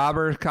a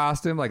robber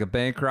costume, like a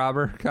bank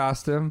robber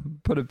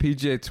costume. Put a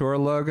PGA Tour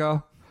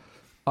logo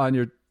on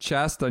your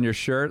chest, on your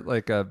shirt,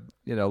 like a,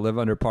 you know, Live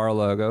Under Par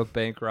logo,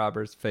 bank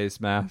robber's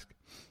face mask.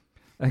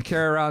 And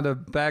carry around a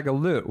bag of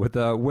loot with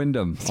a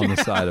Wyndham on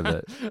the side of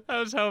it. I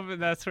was hoping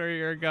that's where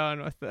you were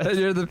going with this. And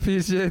you're the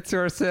PGA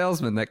Tour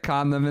salesman that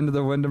conned them into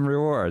the Wyndham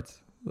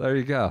rewards. There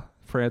you go,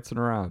 prancing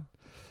around.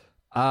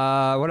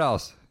 What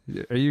else?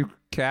 Are you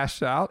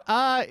cashed out?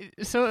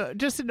 So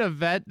just an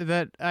event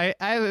that I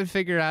haven't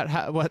figured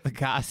out what the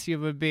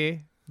costume would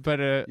be,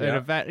 but an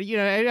event. You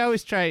know, I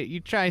always try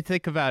and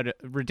think about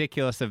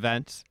ridiculous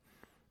events,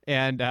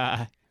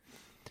 and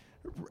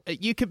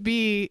you could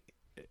be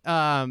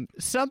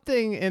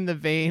something in the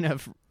vein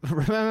of,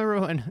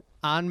 remember when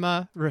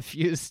Anma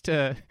refused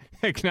to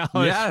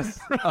acknowledge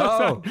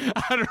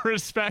out of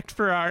respect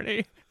for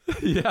Arnie?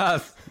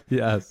 Yes.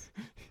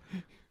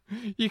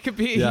 You could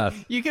be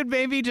you could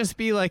maybe just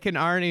be like an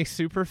Arnie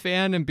super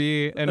fan and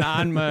be an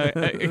Anma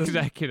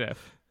executive.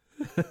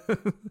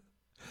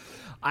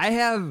 I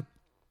have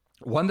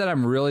one that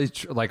I'm really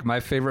like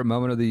my favorite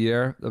moment of the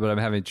year, but I'm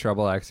having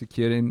trouble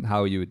executing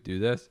how you would do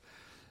this.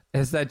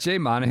 Is that Jay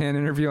Monahan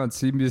interview on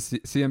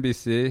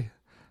CNBC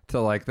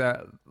to like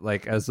that,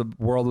 like as the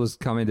world was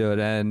coming to an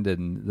end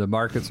and the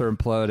markets are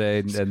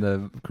imploding and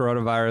the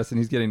coronavirus and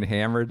he's getting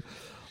hammered.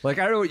 Like,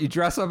 I don't know what you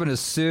dress up in a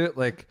suit,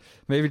 like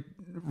maybe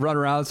run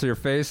around so your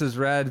face is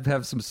red,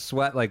 have some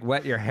sweat, like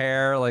wet your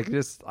hair, like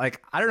just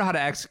like, I don't know how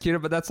to execute it,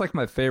 but that's like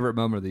my favorite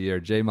moment of the year.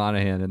 Jay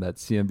Monahan and that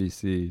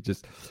CNBC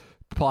just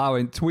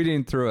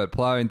tweeting through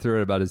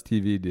it about his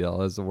TV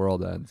deal as the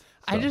world ends.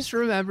 So. I just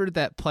remembered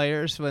that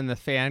players, when the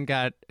fan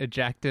got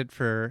ejected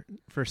for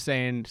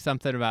saying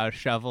something about a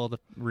shovel to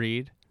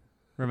read.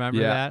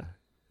 Remember that?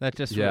 That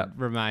just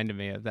reminded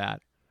me of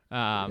that.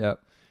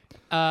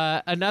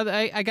 Another,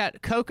 I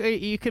got Coke.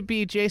 You could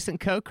be Jason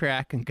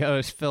Kokrak and go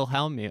as Phil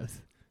Hellmuth.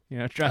 You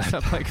know, dress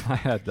up like. I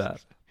had that.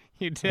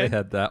 You did? I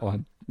had that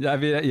one. Yeah, I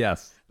mean,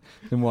 yes.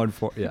 In one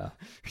form, yeah.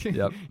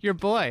 Yep. Your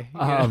boy. You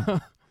know?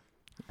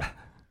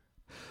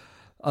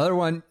 Other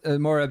one,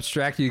 more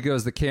abstract, you go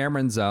as the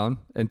Cameron zone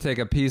and take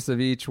a piece of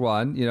each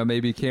one. You know,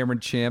 maybe Cameron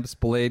Champ's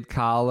blade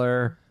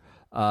collar,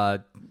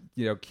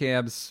 you know,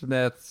 Cam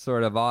Smith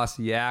sort of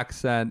Aussie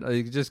accent.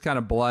 You can just kind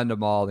of blend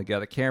them all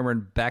together.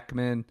 Cameron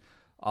Beckman,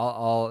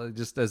 all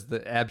just as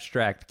the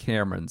abstract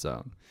Cameron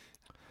zone.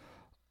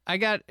 I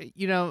got,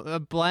 you know, a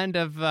blend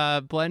of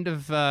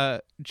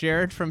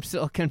Jared from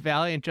Silicon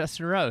Valley and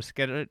Justin Rose.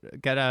 Get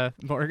a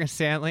Morgan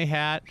Stanley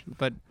hat,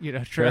 but you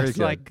know, dress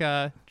like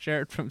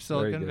Jared from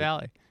Silicon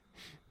Valley.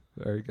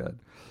 Very good.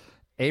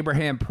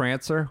 Abraham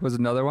Prancer was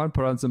another one.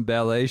 Put on some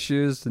ballet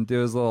shoes and do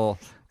his little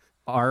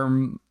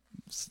arm,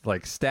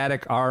 like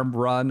static arm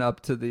run up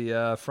to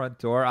the front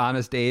door.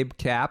 Honest Abe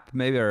cap,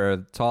 maybe, or a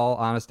tall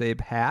Honest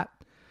Abe hat.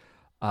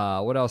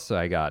 What else do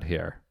I got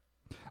here?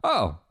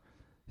 Oh,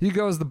 he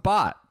goes the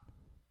bot.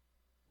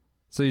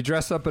 So you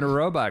dress up in a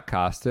robot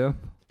costume.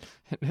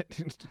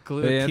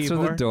 Glue They a answer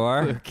keyboard, the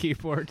door. glue a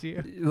keyboard to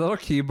you. Little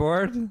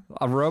keyboard,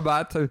 a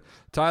robot to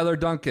Tyler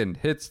Duncan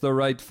hits the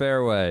right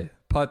fairway,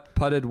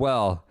 putted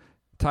well.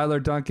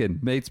 Tyler Duncan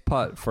mates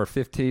putt for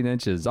 15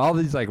 inches. All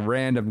these like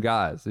random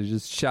guys. They're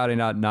just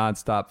shouting out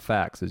nonstop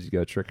facts as you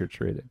go trick or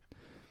treating.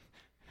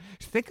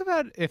 Think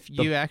about if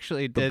you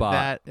actually did bot.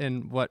 that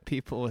and what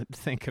people would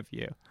think of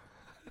you.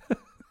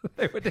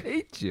 They would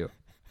hate you.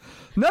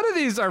 None of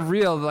these are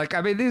real. Like,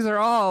 I mean, these are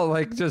all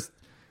like just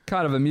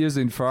kind of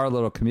amusing for our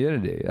little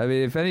community. I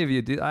mean, if any of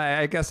you do,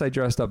 I guess I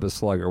dressed up as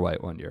Slugger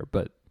White one year,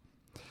 but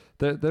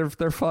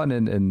they're fun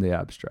in the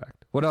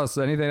abstract. What else?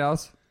 Anything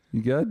else?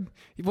 You good?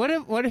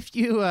 What if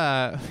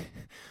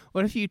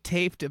you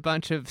taped a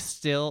bunch of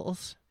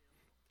stills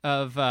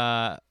of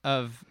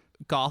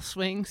golf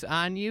swings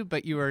on you,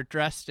 but you were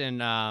dressed in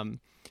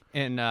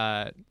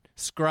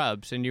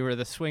scrubs and you were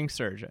the swing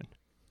surgeon,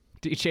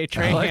 DJ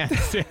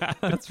Trahan? Yeah,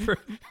 That's for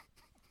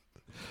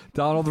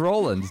Donald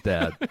Rollins'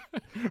 dad.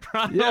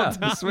 Ronald Yeah,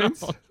 Donald. the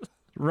swings.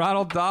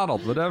 Ronald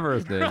Donald, whatever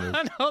his name is.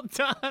 Ronald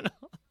Donald.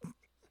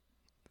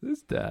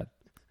 His dad.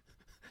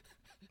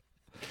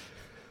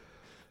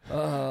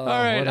 All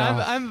right,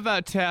 I'm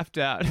about tapped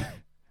out.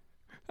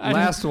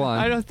 Last one.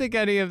 I don't think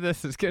any of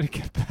this is going to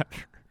get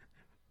better.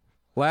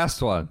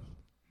 Last one.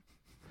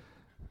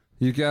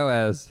 You go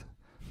as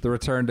the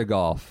return to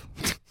golf.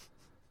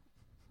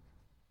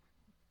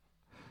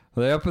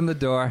 They open the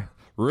door.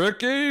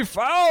 Ricky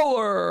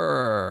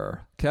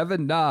Fowler.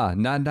 Kevin, nah.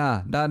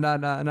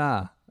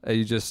 And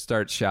you just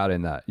start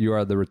shouting that. You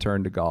are the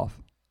return to golf.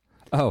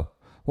 Oh,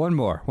 one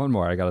more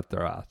I got to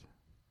throw out.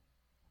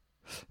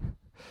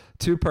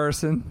 Two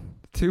person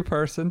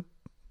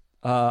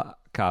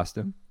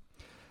costume.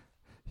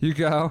 You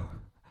go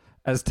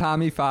as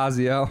Tommy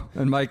Fazio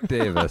and Mike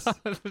Davis.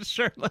 The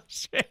shirtless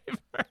shaver.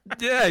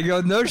 Yeah, you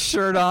go no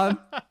shirt on.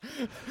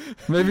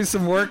 Maybe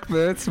some work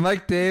boots.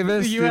 Mike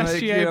Davis. The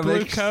USGA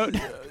blue coat.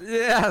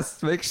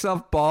 Yes, make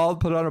yourself bald.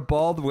 Put on a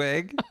bald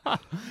wig.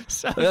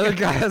 The other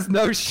guy has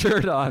no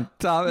shirt on.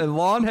 And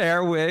long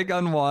hair wig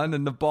on one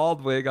and the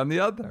bald wig on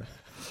the other.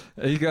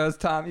 And he goes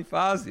Tommy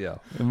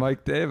Fazio and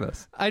Mike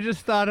Davis. I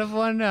just thought of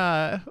one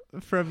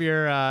from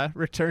your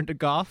return to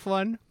golf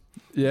one.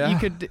 Yeah, You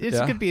could. This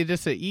could be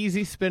just an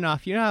easy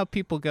spin-off. You know how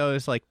people go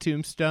as like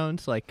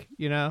tombstones, like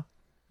you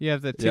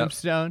have the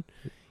tombstone.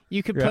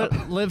 You could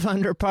put "live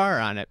under par"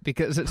 on it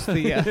because it's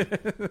the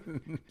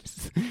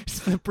it's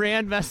the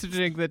brand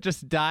messaging that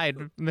just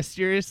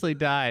mysteriously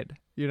died.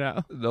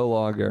 No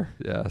longer.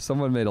 Yeah,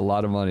 someone made a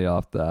lot of money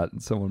off that,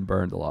 and someone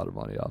burned a lot of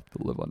money off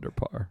the "live under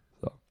par."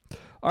 So,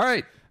 all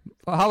right,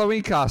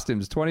 Halloween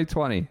costumes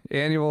 2020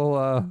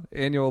 annual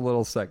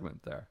little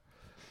segment there.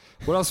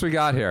 What else we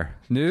got here?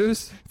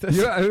 News?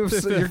 You're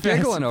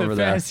giggling over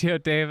there. Fazio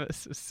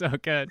Davis is so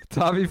good.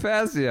 Tommy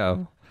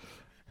Fazio.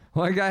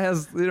 One guy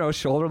has,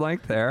 shoulder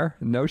length hair,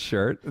 no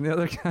shirt, and the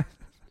other guy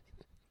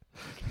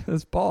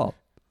is bald.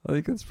 I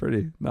think that's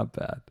pretty not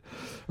bad.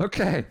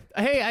 Okay.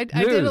 Hey, I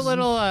did a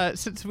little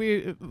since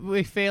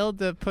we failed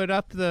to put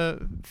up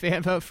the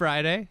Fan Vote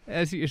Friday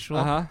as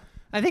usual.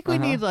 I think we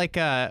need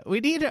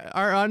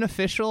our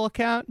unofficial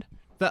account.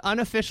 The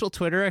unofficial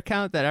Twitter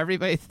account that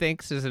everybody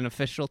thinks is an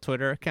official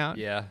Twitter account.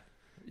 Yeah.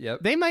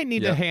 Yep. They might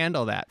need to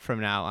handle that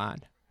from now on.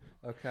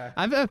 Okay.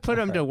 I'm going to put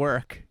them to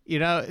work.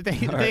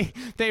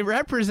 They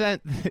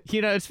represent,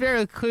 it's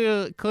very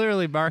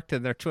clearly marked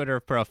in their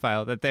Twitter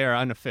profile that they are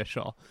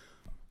unofficial.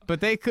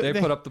 But they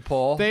put up the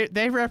poll.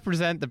 They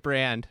represent the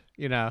brand,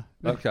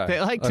 Okay.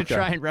 They like to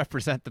try and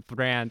represent the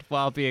brand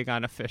while being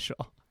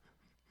unofficial.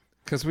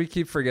 Because we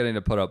keep forgetting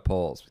to put up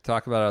polls. We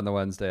talk about it on the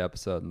Wednesday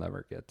episode and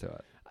never get to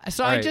it.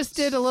 So I just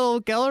did a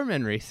little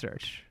Gellerman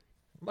research.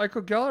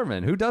 Michael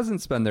Gellerman. Who doesn't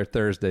spend their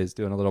Thursdays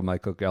doing a little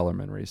Michael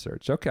Gellerman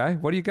research? Okay.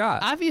 What do you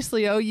got?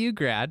 Obviously, OU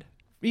grad.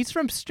 He's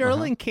from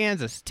Sterling,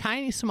 Kansas.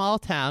 Tiny, small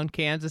town,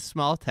 Kansas,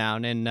 small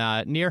town, and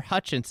near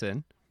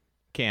Hutchinson,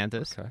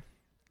 Kansas. Okay.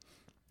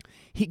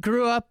 He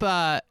grew up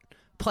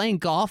playing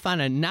golf on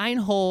a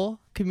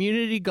 9-hole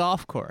community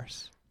golf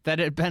course that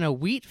had been a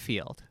wheat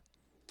field.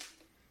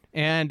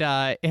 And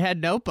it had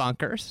no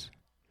bunkers.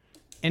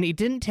 And he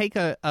didn't take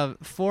a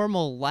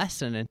formal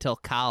lesson until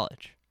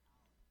college.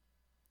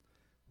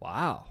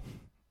 Wow.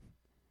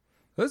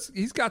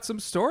 He's got some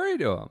story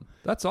to him.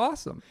 That's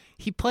awesome.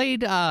 He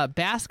played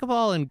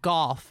basketball and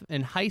golf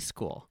in high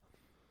school.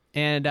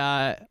 And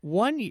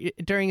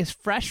during his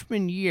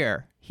freshman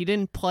year, he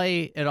didn't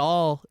play at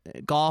all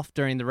golf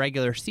during the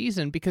regular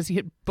season because he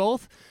had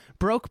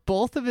broke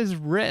both of his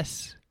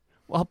wrists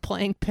while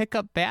playing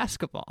pickup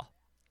basketball.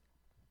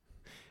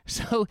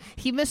 So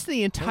he missed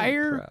the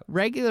entire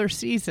regular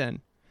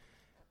season,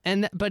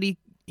 but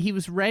he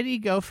was ready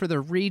to go for the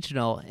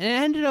regional and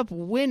ended up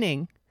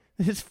winning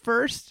his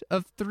first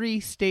of 3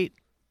 state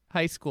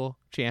high school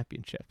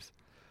championships.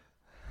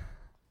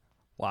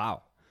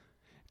 Wow.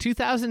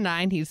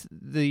 2009, he's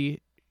the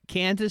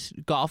Kansas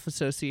Golf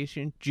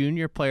Association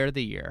Junior Player of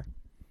the Year.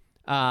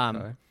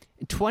 Okay.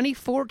 In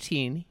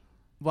 2014,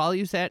 while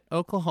he was at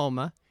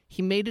Oklahoma,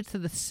 he made it to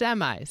the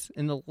semis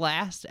in the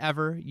last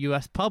ever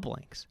U.S. Pub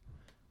Links,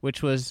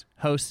 which was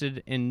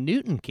hosted in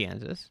Newton,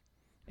 Kansas,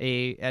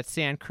 at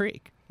Sand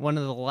Creek. One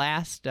of the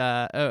last,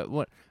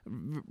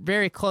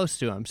 very close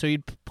to him. So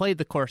he'd played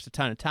the course a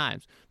ton of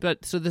times.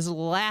 So this is the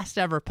last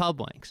ever Pub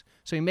Links.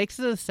 So he makes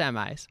it to the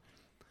semis.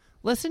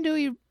 Listen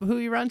to who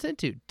he runs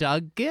into.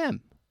 Doug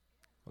Gim.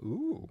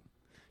 Ooh.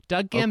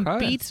 Doug Gim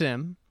Okay. beats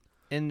him.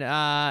 And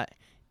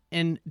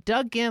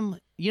Doug Gim,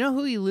 you know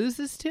who he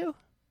loses to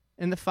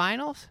in the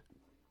finals?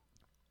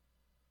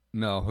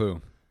 No,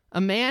 who?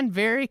 A man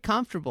very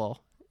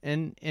comfortable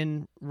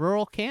in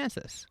rural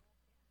Kansas.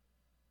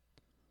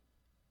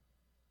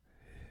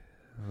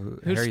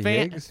 Whose Harry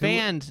Higgs?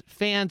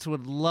 fans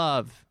would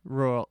love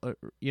rural,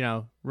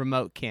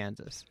 remote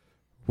Kansas.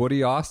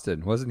 Woody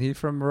Austin. Wasn't he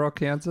from rural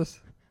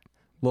Kansas?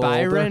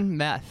 Byron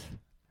Meth.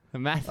 The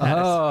meth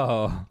heads.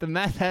 Oh. The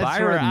meth heads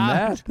were Byron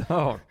out. Meth?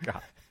 Oh,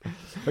 God.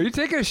 Are you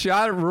taking a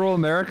shot at rural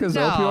America's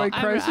opioid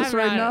crisis I'm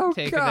right not now?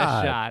 taking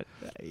God.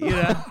 a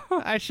shot.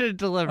 I should have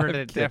delivered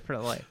it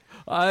differently.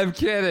 I'm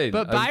kidding.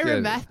 But I'm Byron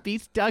kidding. Meth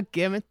beats Doug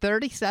Gim in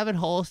 37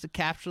 holes to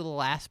capture the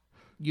last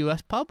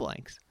U.S. Pub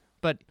Links.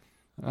 But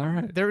All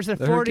right. there was a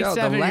There we go.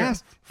 The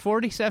last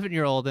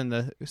 47-year-old in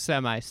the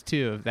semis,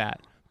 too, of that.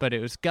 But it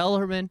was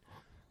Gellerman,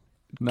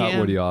 Not Gim,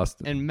 Woody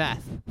Austin. and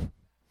Meth.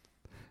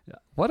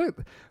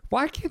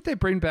 Why can't they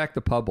bring back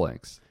the Pub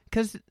Links?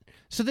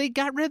 So they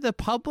got rid of the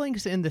Pub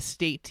Links and the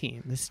state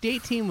team. The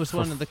state team was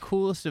one of the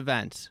coolest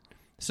events.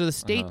 So the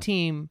state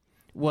team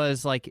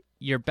was like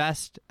your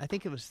best. I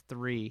think it was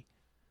three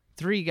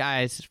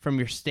guys from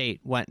your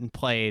state went and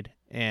played,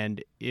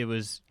 and it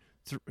was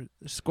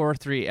score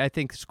 3. I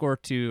think score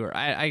 2, or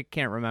I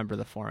can't remember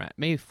the format.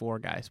 Maybe 4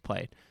 guys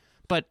played,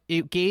 but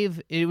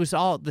it was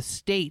all the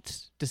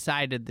states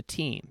decided the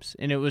teams,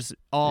 and it was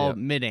all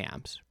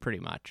mid-ams pretty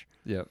much.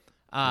 Yep.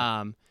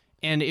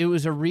 And it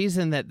was a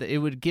reason that it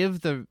would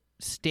give the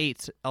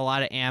states a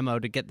lot of ammo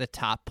to get the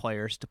top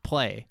players to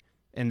play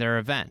in their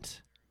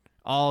events,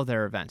 all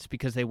their events,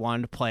 because they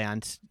wanted to play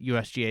on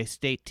USGA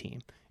state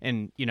team.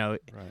 And,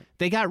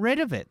 they got rid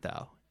of it,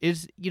 though.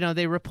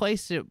 They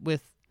replaced it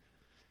with,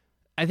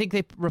 I think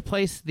they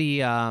replaced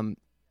the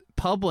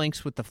Pub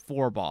Links with the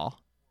 4-ball.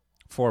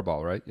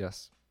 4-ball, right?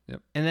 Yes.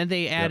 Yep. And then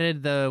they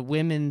added the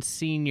Women's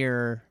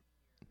Senior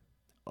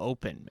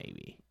Open,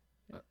 maybe,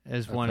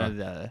 as one of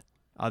the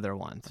other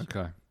ones.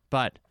 Okay.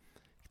 But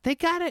they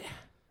got it.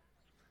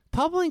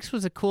 Pub Links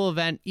was a cool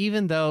event,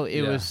 even though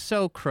it was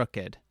so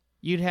crooked.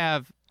 You'd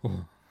have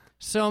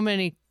so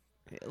many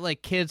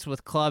kids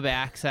with club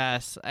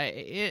access.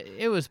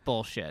 It was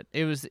bullshit.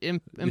 It was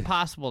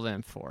impossible to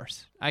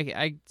enforce. I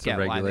get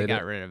why they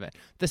got rid of it.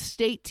 The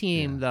state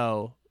team,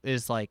 though,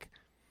 is like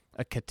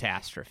a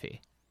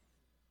catastrophe.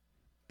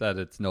 That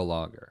it's no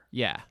longer.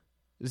 Yeah.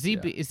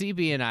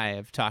 ZB and I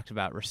have talked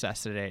about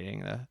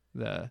resuscitating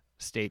the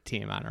state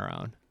team on our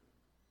own.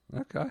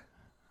 Okay.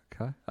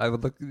 I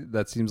would look.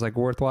 That seems like a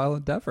worthwhile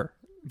endeavor.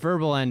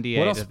 Verbal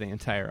NDA to the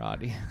entire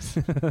audience.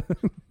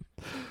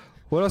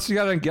 What else you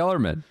got on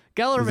Gellerman?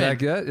 Gellerman. Is that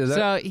good?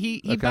 So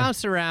he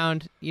bounced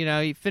around.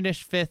 He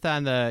finished 5th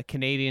on the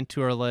Canadian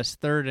Tour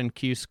list, 3rd in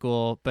Q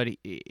School, but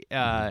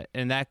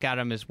and that got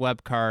him his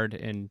web card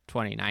in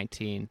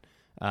 2019.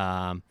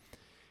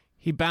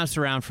 He bounced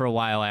around for a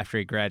while after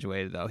he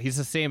graduated, though. He's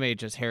the same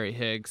age as Harry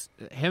Higgs.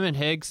 Him and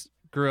Higgs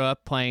grew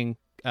up playing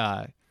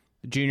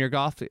junior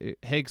golf.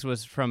 Higgs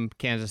was from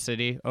Kansas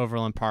City,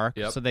 Overland Park,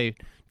 so they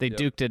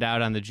duked it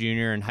out on the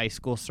junior and high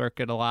school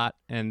circuit a lot,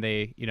 and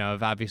they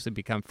have obviously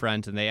become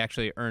friends, and they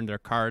actually earned their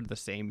card the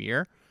same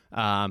year.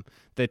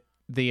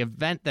 The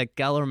event that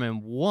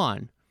Gellerman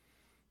won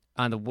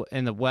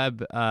in the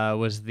web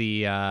was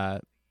the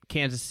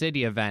Kansas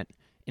City event,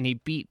 and he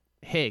beat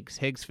Higgs.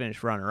 Higgs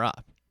finished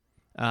runner-up.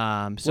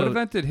 What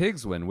event did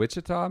Higgs win?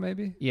 Wichita,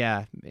 maybe?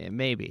 Yeah,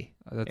 maybe.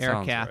 That Air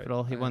sounds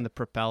Capital. right. He won the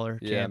Propeller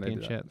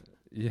Championship.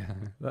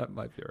 That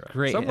might be right.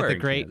 Great, Somewhere the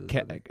in great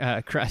Kansas,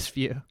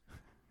 Crestview.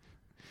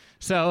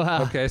 So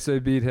okay, so he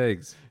beat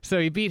Higgs. So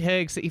he beat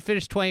Higgs. He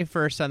finished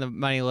 21st on the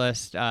money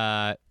list.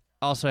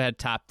 Also had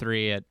top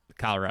 3 at the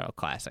Colorado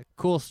Classic.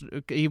 Cool.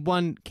 He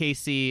won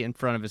KC in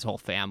front of his whole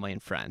family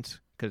and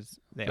friends because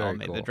they all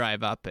made the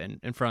drive up and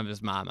in front of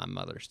his mom on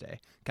Mother's Day.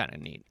 Kind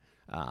of neat.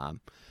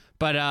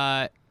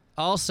 But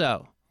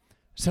also,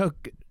 so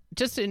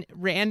just a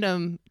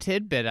random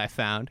tidbit I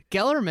found.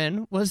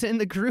 Gellerman was in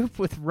the group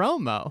with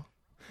Romo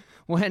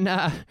when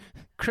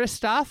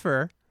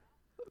Christopher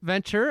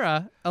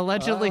Ventura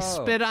allegedly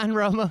spit on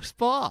Romo's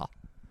ball.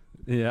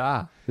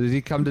 Yeah. Did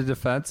he come to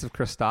defense of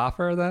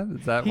Christopher then?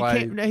 Is that why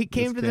he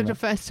came to the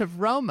defense of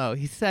Romo?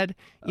 He said,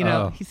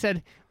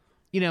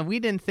 we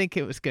didn't think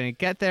it was going to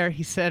get there.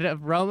 He said of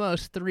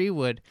Romo's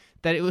 3-wood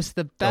that it was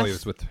the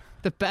best,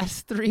 the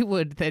best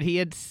 3-wood that he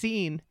had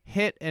seen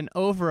hit in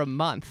over a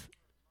month.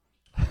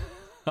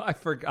 I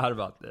forgot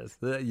about this.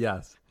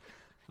 Yes.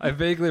 I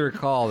vaguely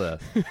recall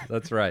this.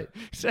 That's right.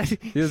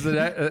 He was an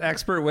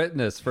expert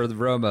witness for the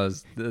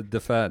Romo's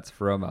defense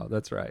for Romo.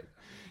 That's right.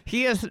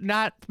 He has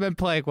not been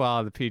playing well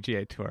on the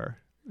PGA Tour.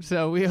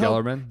 So we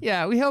hope, Gellerman?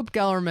 Yeah, we hope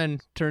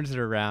Gellerman turns it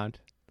around.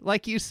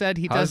 Like you said,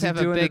 he How's does he have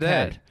a doing big today?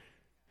 head.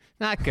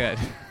 Not good.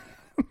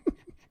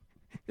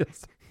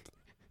 Yes.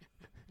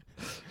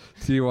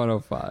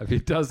 T105. He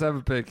does have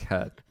a big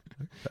head.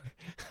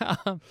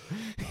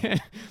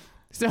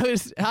 So on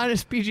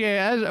his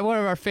PGA, one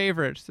of our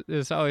favorites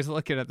is always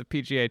looking at the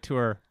PGA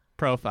Tour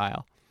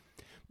profile.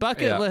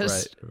 Bucket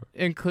list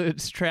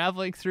includes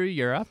traveling through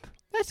Europe.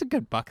 That's a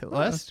good bucket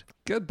list.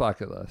 Good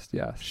bucket list,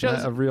 yes.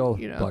 Shows, a real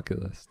you know,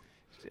 bucket list.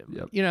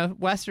 Yep. You know,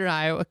 Western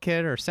Iowa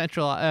kid or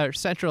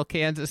Central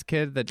Kansas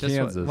kid that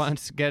just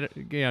wants to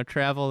get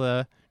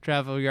travel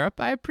Europe.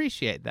 I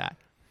appreciate that.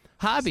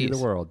 Hobbies. See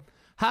the world.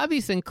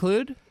 Hobbies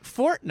include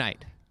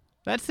Fortnite.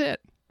 That's it.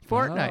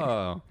 Fortnite.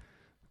 Oh.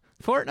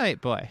 Fortnite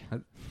boy.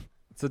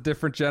 It's a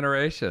different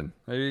generation.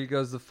 Maybe he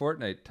goes to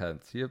Fortnite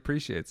tents. He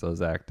appreciates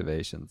those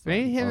activations.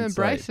 Maybe him on and site.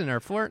 Bryson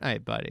are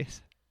Fortnite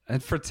buddies.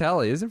 And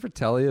Fratelli. Isn't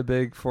Fratelli a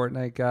big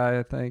Fortnite guy,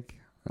 I think?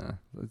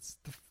 It's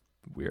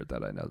weird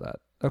that I know that.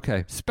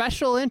 Okay.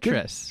 Special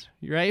interests.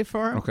 You ready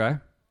for 'em? Okay.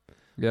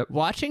 Yep.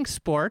 Watching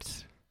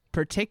sports,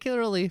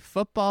 particularly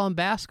football and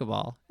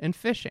basketball, and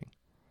fishing.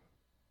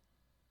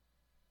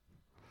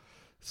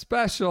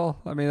 Special.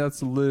 I mean,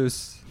 that's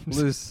loose.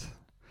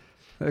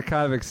 They're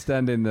kind of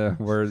extending the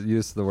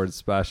use of the word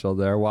special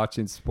there.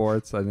 Watching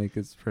sports, I think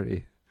is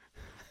pretty,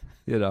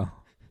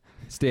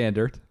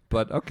 standard.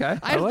 But okay,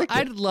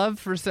 I'd love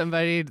for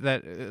somebody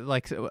that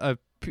like a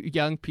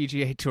young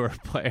PGA Tour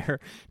player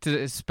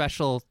to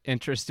special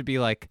interest to be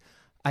like,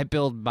 I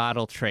build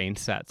model train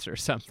sets or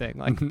something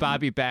like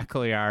Bobby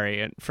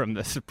Baccaliari from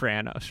The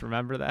Sopranos.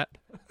 Remember that?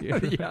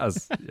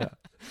 Yes. Yeah.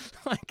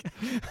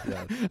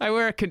 Yes. I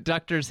wear a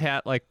conductor's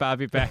hat like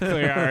Bobby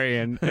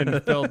Baccaliari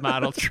and build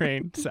model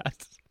train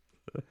sets.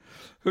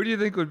 Who do you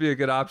think would be a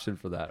good option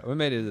for that? We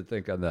may need to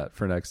think on that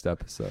for next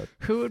episode.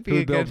 Who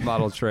builds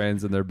model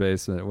trains in their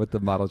basement with the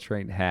model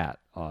train hat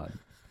on?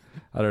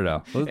 I don't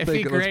know. Let's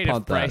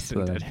punt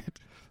Bryson that. did it.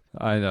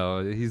 I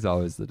know he's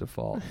always the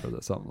default for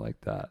something like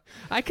that.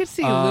 I could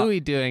see Louis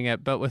doing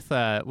it, but with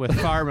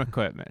farm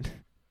equipment.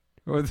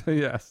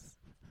 Yes.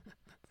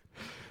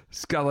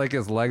 He's got like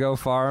his Lego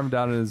farm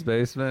down in his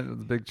basement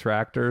with big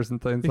tractors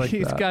and things like that.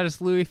 He's got his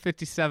Louis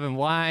 57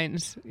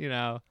 wines,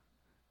 Yep.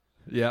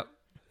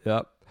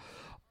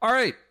 All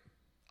right.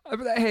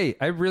 Hey,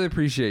 I really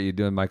appreciate you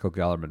doing Michael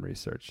Gellerman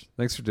research.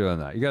 Thanks for doing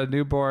that. You got a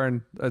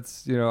newborn.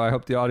 That's, I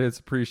hope the audience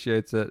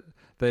appreciates it.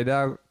 They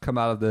now come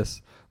out of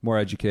this more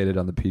educated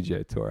on the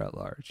PGA Tour at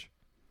large.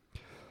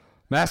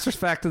 Masters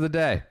fact of the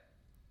day.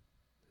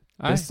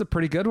 This is a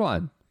pretty good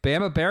one.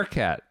 Bama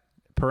Bearcat,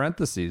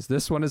 parentheses.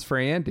 This one is for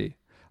Andy.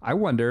 I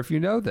wonder if you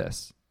know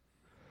this.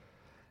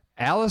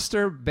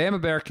 Alistair, Bama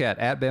Bearcat,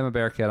 at Bama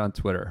Bearcat on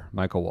Twitter,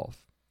 Michael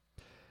Wolf.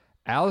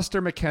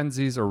 Alistair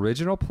McKenzie's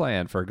original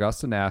plan for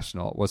Augusta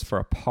National was for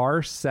a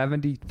par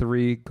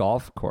 73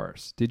 golf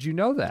course. Did you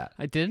know that?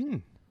 I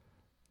didn't.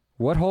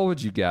 What hole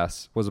would you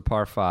guess was a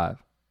par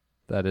 5?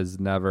 That was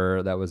never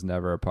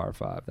a par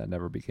 5. That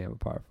never became a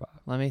par 5.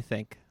 Let me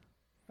think.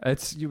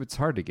 It's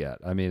hard to get.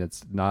 I mean,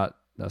 it's not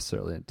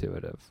necessarily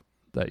intuitive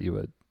that you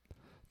would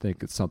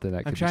think it's something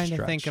that could be stretched.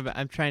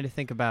 I'm trying to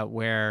think about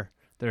where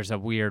there's a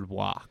weird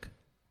walk,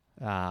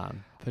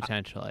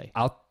 potentially.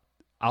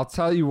 I'll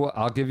tell you what.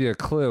 I'll give you a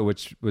clue,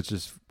 which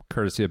is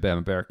courtesy of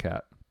Bama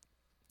Bearcat.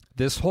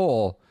 This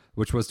hole,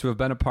 which was to have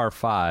been a par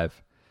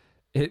 5,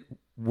 it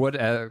would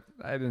have.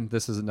 I mean,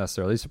 this isn't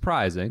necessarily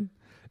surprising.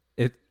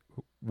 It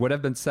would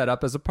have been set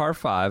up as a par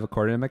 5,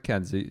 according to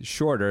McKenzie,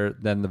 shorter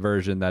than the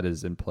version that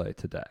is in play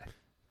today.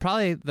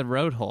 Probably the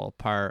road hole,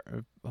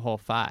 hole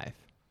 5.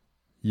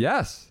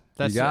 Yes,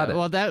 you got it.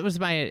 Well, that was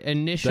my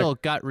initial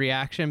gut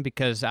reaction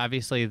because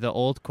obviously the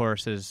old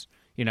courses.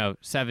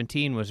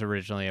 17 was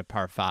originally a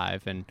par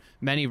 5, and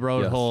many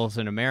road holes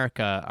in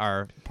America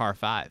are par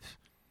 5.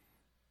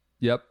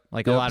 Yep.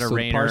 A lot of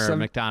Rainer or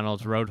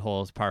McDonald's road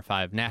holes, par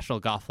 5.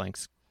 National Golf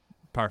Links,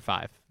 par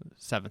 5,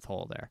 7th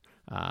hole there.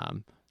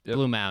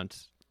 Blue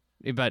Mounds.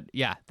 But,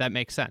 yeah, that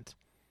makes sense.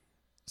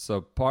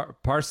 So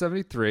par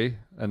 73,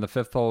 and the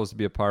 5th hole was to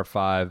be a par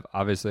 5,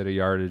 obviously at a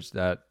yardage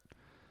that,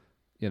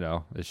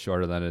 is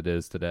shorter than it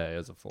is today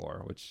as a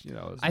 4, which,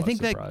 is I think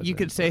surprising, that you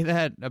could say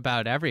that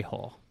about every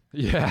hole.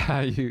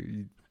 Yeah,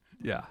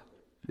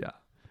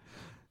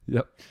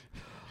 Yep.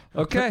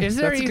 Okay. Is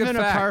there that's even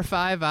a par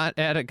 5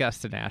 at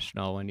Augusta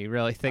National when you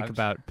really think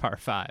about par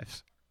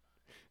 5s?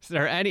 Is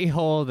there any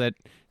hole that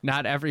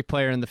not every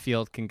player in the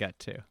field can get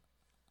to?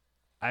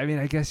 I mean,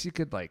 I guess you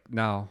could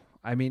no.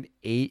 I mean,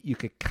 8 you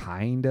could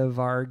kind of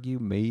argue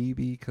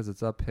maybe because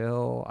it's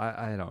uphill.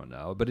 I don't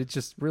know, but it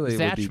just really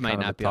would be might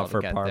kind not of a be able to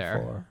tougher get par there.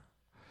 4.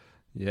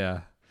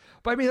 Yeah.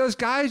 But I mean, those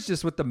guys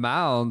just with the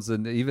mounds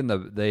and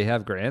even they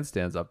have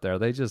grandstands up there.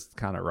 They just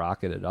kind of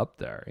rocket it up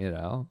there,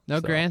 No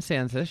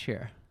grandstands this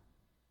year.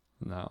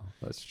 No,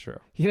 that's true.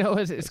 You know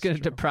what? It's going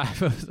to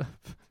deprive us of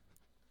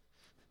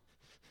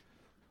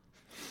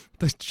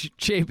the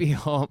J.B.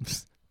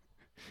 Holmes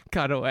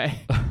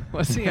cutaway.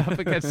 Was he up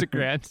against the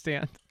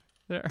grandstand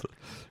there?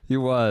 He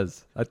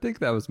was. I think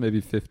that was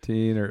maybe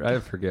 15, or I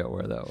forget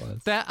where that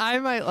was. That I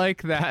might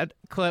like that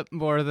clip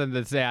more than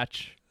the Zach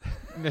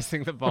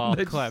missing the ball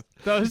clip.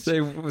 There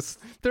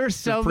are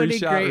so many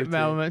great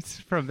moments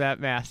from that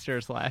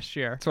Masters last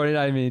year.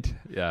 29 meet,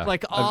 yeah,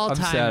 like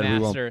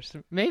all-time Masters.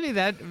 Maybe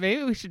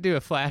we should do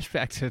a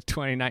flashback to the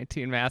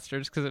 2019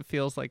 Masters because it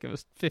feels like it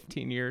was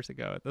 15 years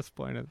ago at this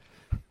point.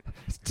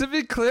 To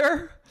be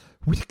clear,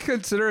 we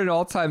consider it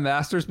all-time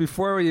Masters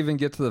before we even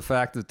get to the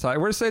fact that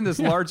we're saying this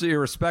largely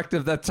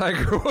irrespective that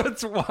Tiger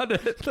Woods won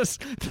it.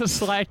 The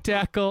slide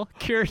tackle,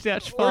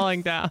 Kiradech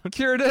falling down,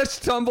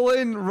 Kiradech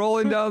tumbling,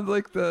 rolling down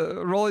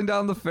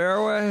the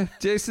fairway,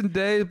 Jason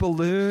Day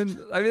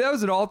balloon. I mean, that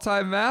was an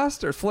all-time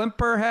Master.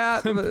 Flimper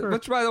hat,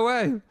 which by the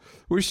way,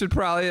 we should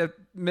probably at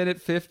minute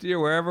 50 or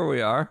wherever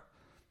we are,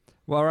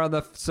 while we're on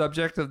the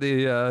subject of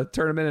the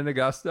tournament in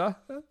Augusta,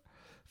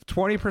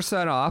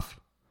 20% off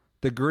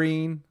the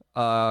green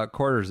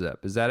quarter zip.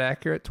 Is that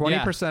accurate?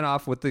 20%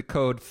 off with the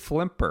code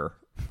FLIMPER.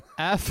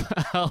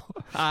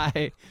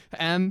 FLIMPER.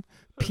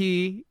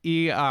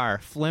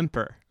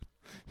 Flimper.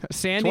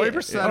 Sandy,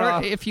 20%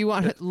 off. If you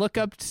want to look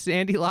up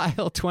Sandy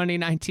Lyle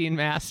 2019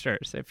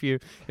 Masters, if you're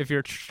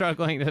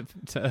struggling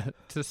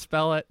to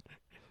spell it,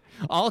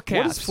 all caps.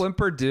 What does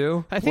Flimper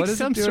do? I think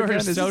some sort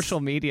of social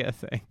media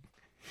thing.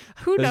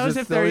 Who knows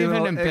if they're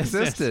even in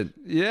business?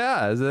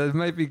 Yeah, it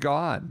might be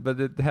gone, but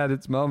it had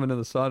its moment in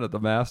the sun at the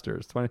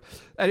Masters.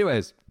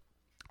 Anyways,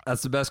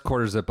 that's the best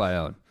quarter zip I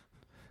own.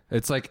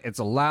 It's like it's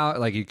allowed.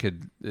 Like it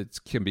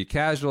can be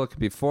casual, it can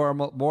be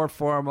formal, more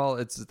formal.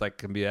 It's like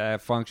can be a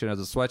function as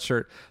a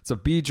sweatshirt. It's a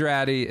beach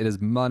ratty. It is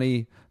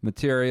money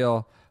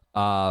material.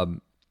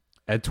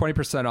 And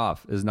 20%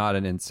 off is not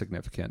an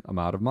insignificant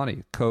amount of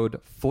money. Code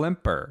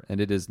FLIMPER, and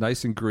it is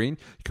nice and green.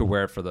 You could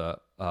wear it for the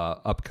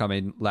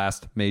upcoming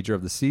last major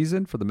of the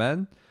season for the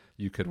men.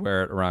 You could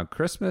wear it around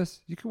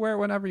Christmas. You can wear it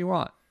whenever you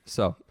want.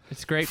 So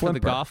it's great for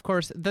the golf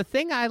course. The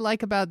thing I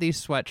like about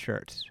these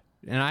sweatshirts,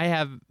 and I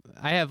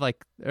have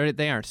like, or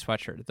they aren't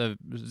sweatshirt.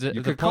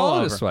 You could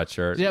call it a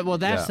sweatshirt. Yeah, well,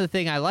 that's the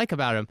thing I like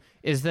about them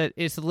is that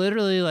it's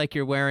literally like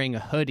you're wearing a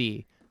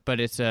hoodie, but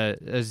it's a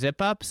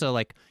zip up. So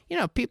like,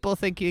 people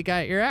think you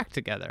got your act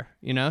together,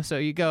 so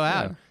you go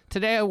out. Yeah.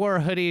 Today I wore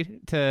a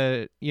hoodie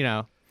to,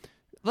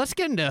 let's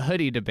get into a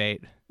hoodie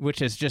debate, which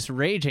is just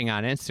raging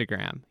on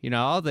Instagram.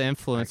 All the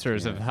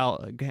influencers have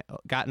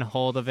gotten a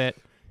hold of it,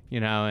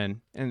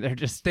 and they're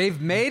just...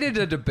 They've made it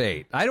a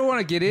debate. I don't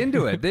want to get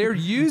into it. They're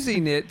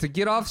using it to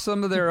get off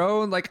some of their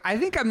own... Like, I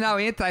think I'm now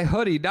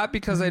anti-hoodie, not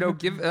because I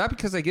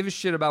give a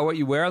shit about what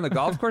you wear on the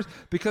golf course,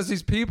 because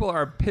these people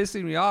are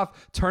pissing me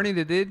off, turning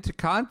it into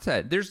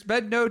content. There's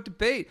been no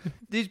debate.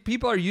 These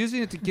people are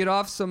using it to get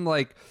off some,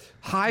 like,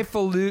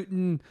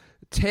 highfalutin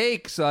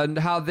takes on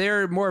how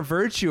they're more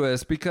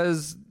virtuous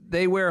because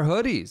they wear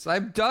hoodies.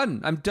 I'm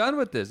done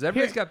with this.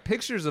 Everybody's got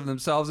pictures of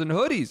themselves in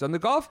hoodies on the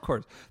golf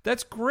course.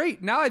 That's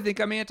great. Now I think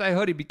I'm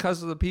anti-hoodie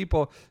because of the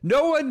people.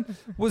 No one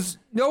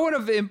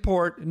of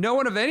import, no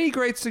one of any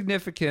great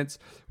significance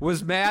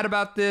was mad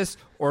about this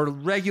or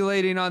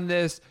regulating on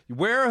this. You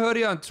wear a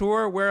hoodie on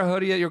tour, wear a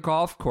hoodie at your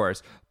golf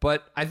course.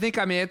 But I think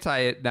I'm anti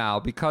it now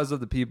because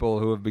of the people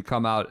who have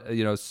become out,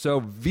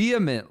 so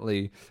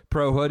vehemently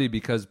pro hoodie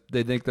because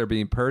they think they're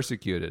being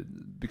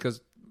persecuted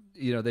because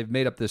they've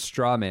made up this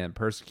straw man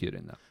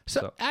persecuting them.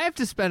 So I have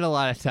to spend a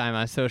lot of time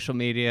on social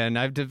media, and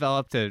I've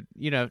developed I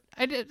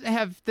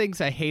have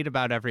things I hate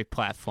about every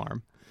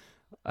platform.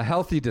 A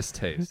healthy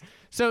distaste.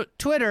 So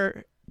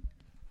Twitter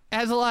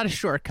has a lot of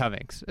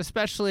shortcomings,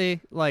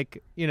 especially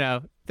like,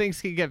 things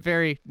can get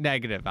very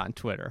negative on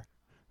Twitter.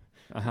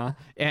 Uh-huh.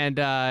 And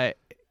the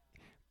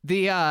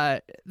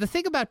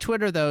thing about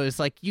Twitter though is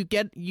like you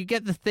get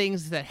the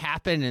things that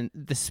happen and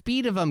the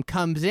speed of them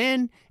comes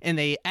in and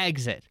they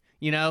exit.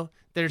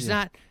 There's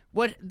not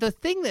what the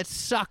thing that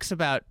sucks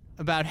about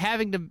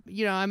having to,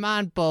 I'm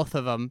on both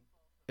of them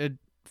a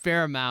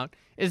fair amount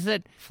is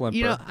that,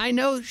 Flimper. I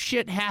know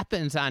shit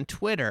happens on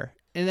Twitter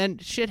and then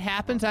shit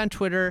happens on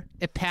Twitter.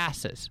 It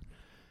passes.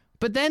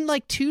 But then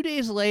like 2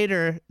 days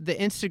later, the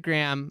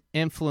Instagram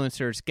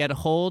influencers get a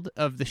hold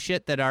of the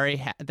shit that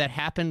already that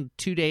happened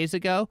 2 days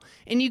ago.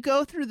 And you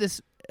go through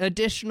this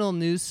additional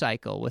news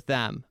cycle with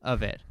them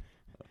of it.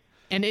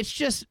 And it's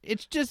just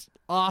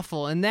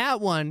awful. And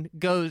that one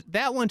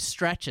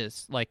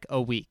stretches like a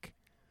week.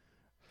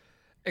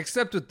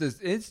 Except with this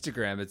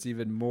Instagram, it's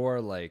even more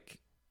like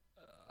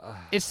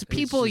it's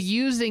people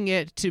using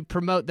it to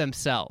promote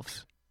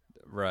themselves.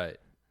 Right.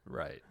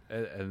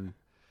 And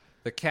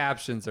the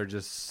captions are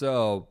just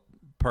so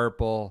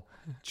purple,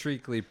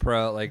 treacly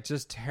pro, like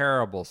just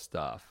terrible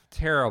stuff.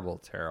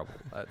 Terrible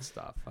that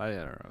stuff. I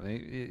don't know.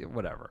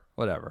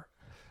 Whatever.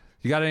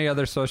 You got any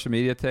other social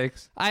media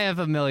takes? I have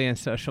a million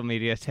social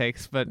media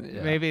takes, but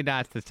maybe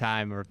not the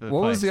time or the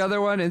What place. was the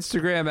other one?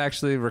 Instagram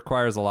actually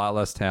requires a lot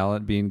less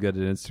talent. Being good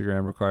at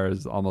Instagram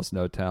requires almost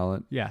no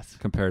talent. Yes.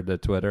 Compared to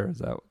Twitter.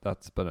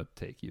 That's been a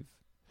take you've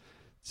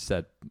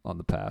said on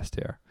the past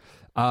here.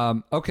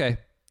 Okay.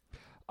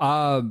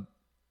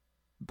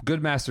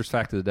 Good Masters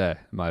fact of the day,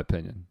 in my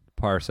opinion.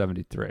 Par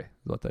 73 is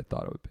what they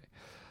thought it would be.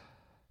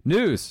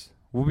 News.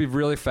 We'll be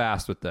really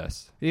fast with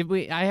this.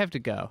 I have to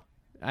go.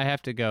 I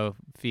have to go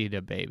feed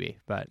a baby,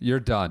 but You're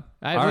done.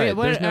 All right,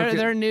 are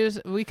there news?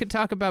 We could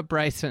talk about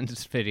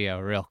Bryson's video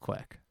real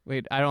quick.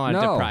 Wait, I don't want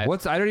to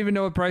deprive. I don't even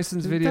know what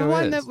Bryson's video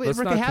is. The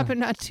one that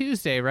happened on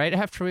Tuesday, right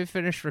after we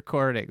finished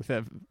recording.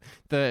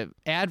 The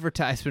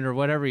advertisement or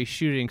whatever he's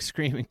shooting,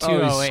 screaming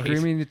 208. Oh, he's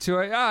screaming to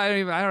 208.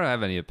 I don't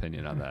have any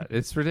opinion on that.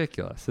 It's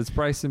ridiculous. It's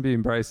Bryson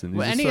being Bryson.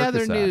 Well, any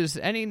other news?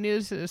 Any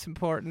news that's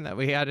important that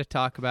we had to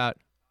talk about?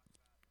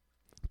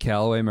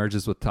 Callaway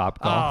merges with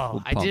Topgolf.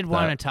 Oh, I did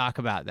want to talk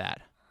about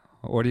that.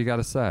 What do you got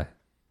to say?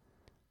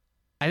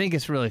 I think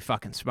it's really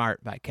fucking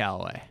smart by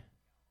Callaway.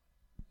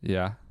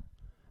 Yeah.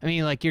 I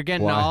mean, like, you're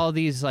getting all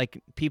these,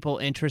 like, people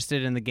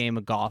interested in the game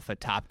of golf at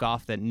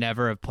Topgolf that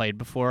never have played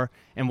before,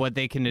 and what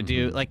they can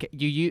do. Like,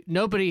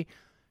 nobody,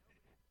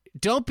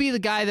 don't be the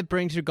guy that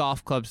brings your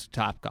golf clubs to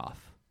Topgolf,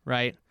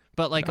 right?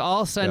 But, like,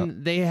 all of a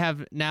sudden, they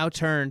have now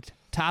turned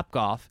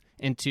Topgolf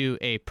into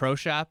a pro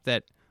shop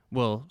that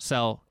will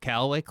sell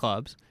Callaway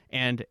clubs,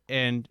 and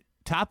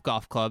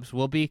Topgolf clubs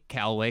will be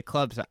Callaway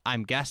clubs,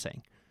 I'm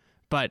guessing.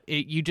 But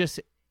you just,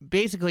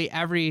 basically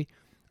every...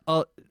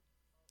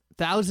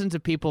 thousands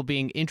of people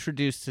being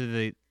introduced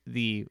to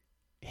the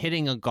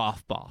hitting a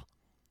golf ball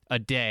a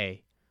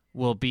day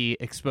will be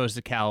exposed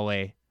to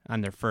Callaway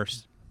on their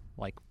first,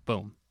 like,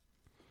 boom.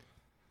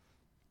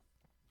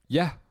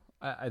 Yeah,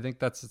 I think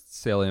that's a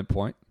salient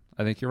point.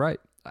 I think you're right.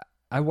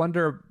 I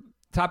wonder,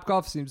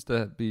 Topgolf seems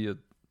to be a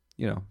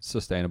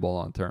sustainable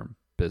long-term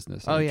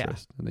business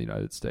interest in the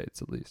United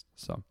States, at least.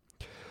 So,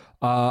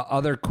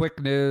 other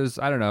quick news,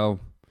 I don't know.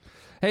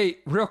 Hey,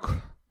 real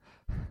quick.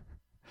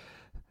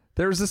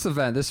 There was this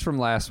event, this is from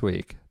last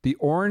week, the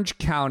Orange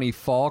County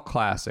Fall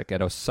Classic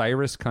at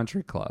Osiris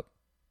Country Club.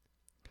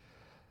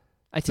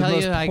 I tell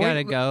you, I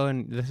gotta go,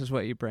 and this is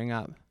what you bring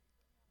up.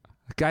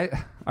 Guy,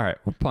 all right,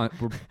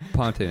 we're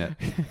punting it.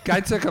 Guy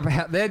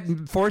they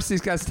had forced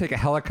these guys to take a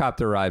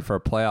helicopter ride for a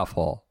playoff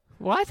hole.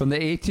 What? From the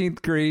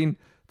 18th green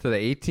to the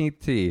 18th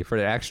tee for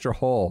the extra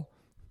hole.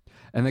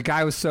 And the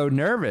guy was so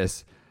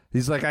nervous.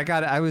 He's like,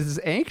 I was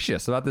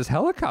anxious about this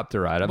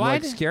helicopter ride.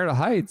 I'm scared of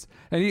heights.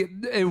 And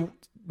it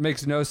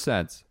makes no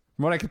sense.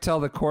 From what I could tell,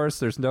 the course,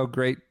 there's no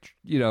great,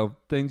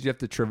 things you have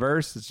to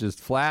traverse. It's just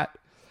flat.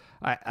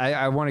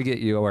 I want to get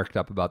you worked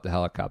up about the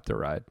helicopter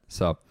ride.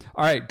 So,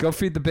 all right, go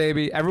feed the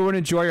baby. Everyone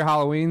enjoy your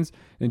Halloweens.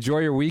 Enjoy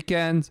your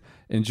weekends.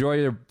 Enjoy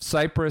your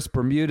Cyprus,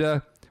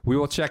 Bermuda. We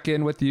will check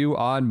in with you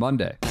on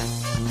Monday.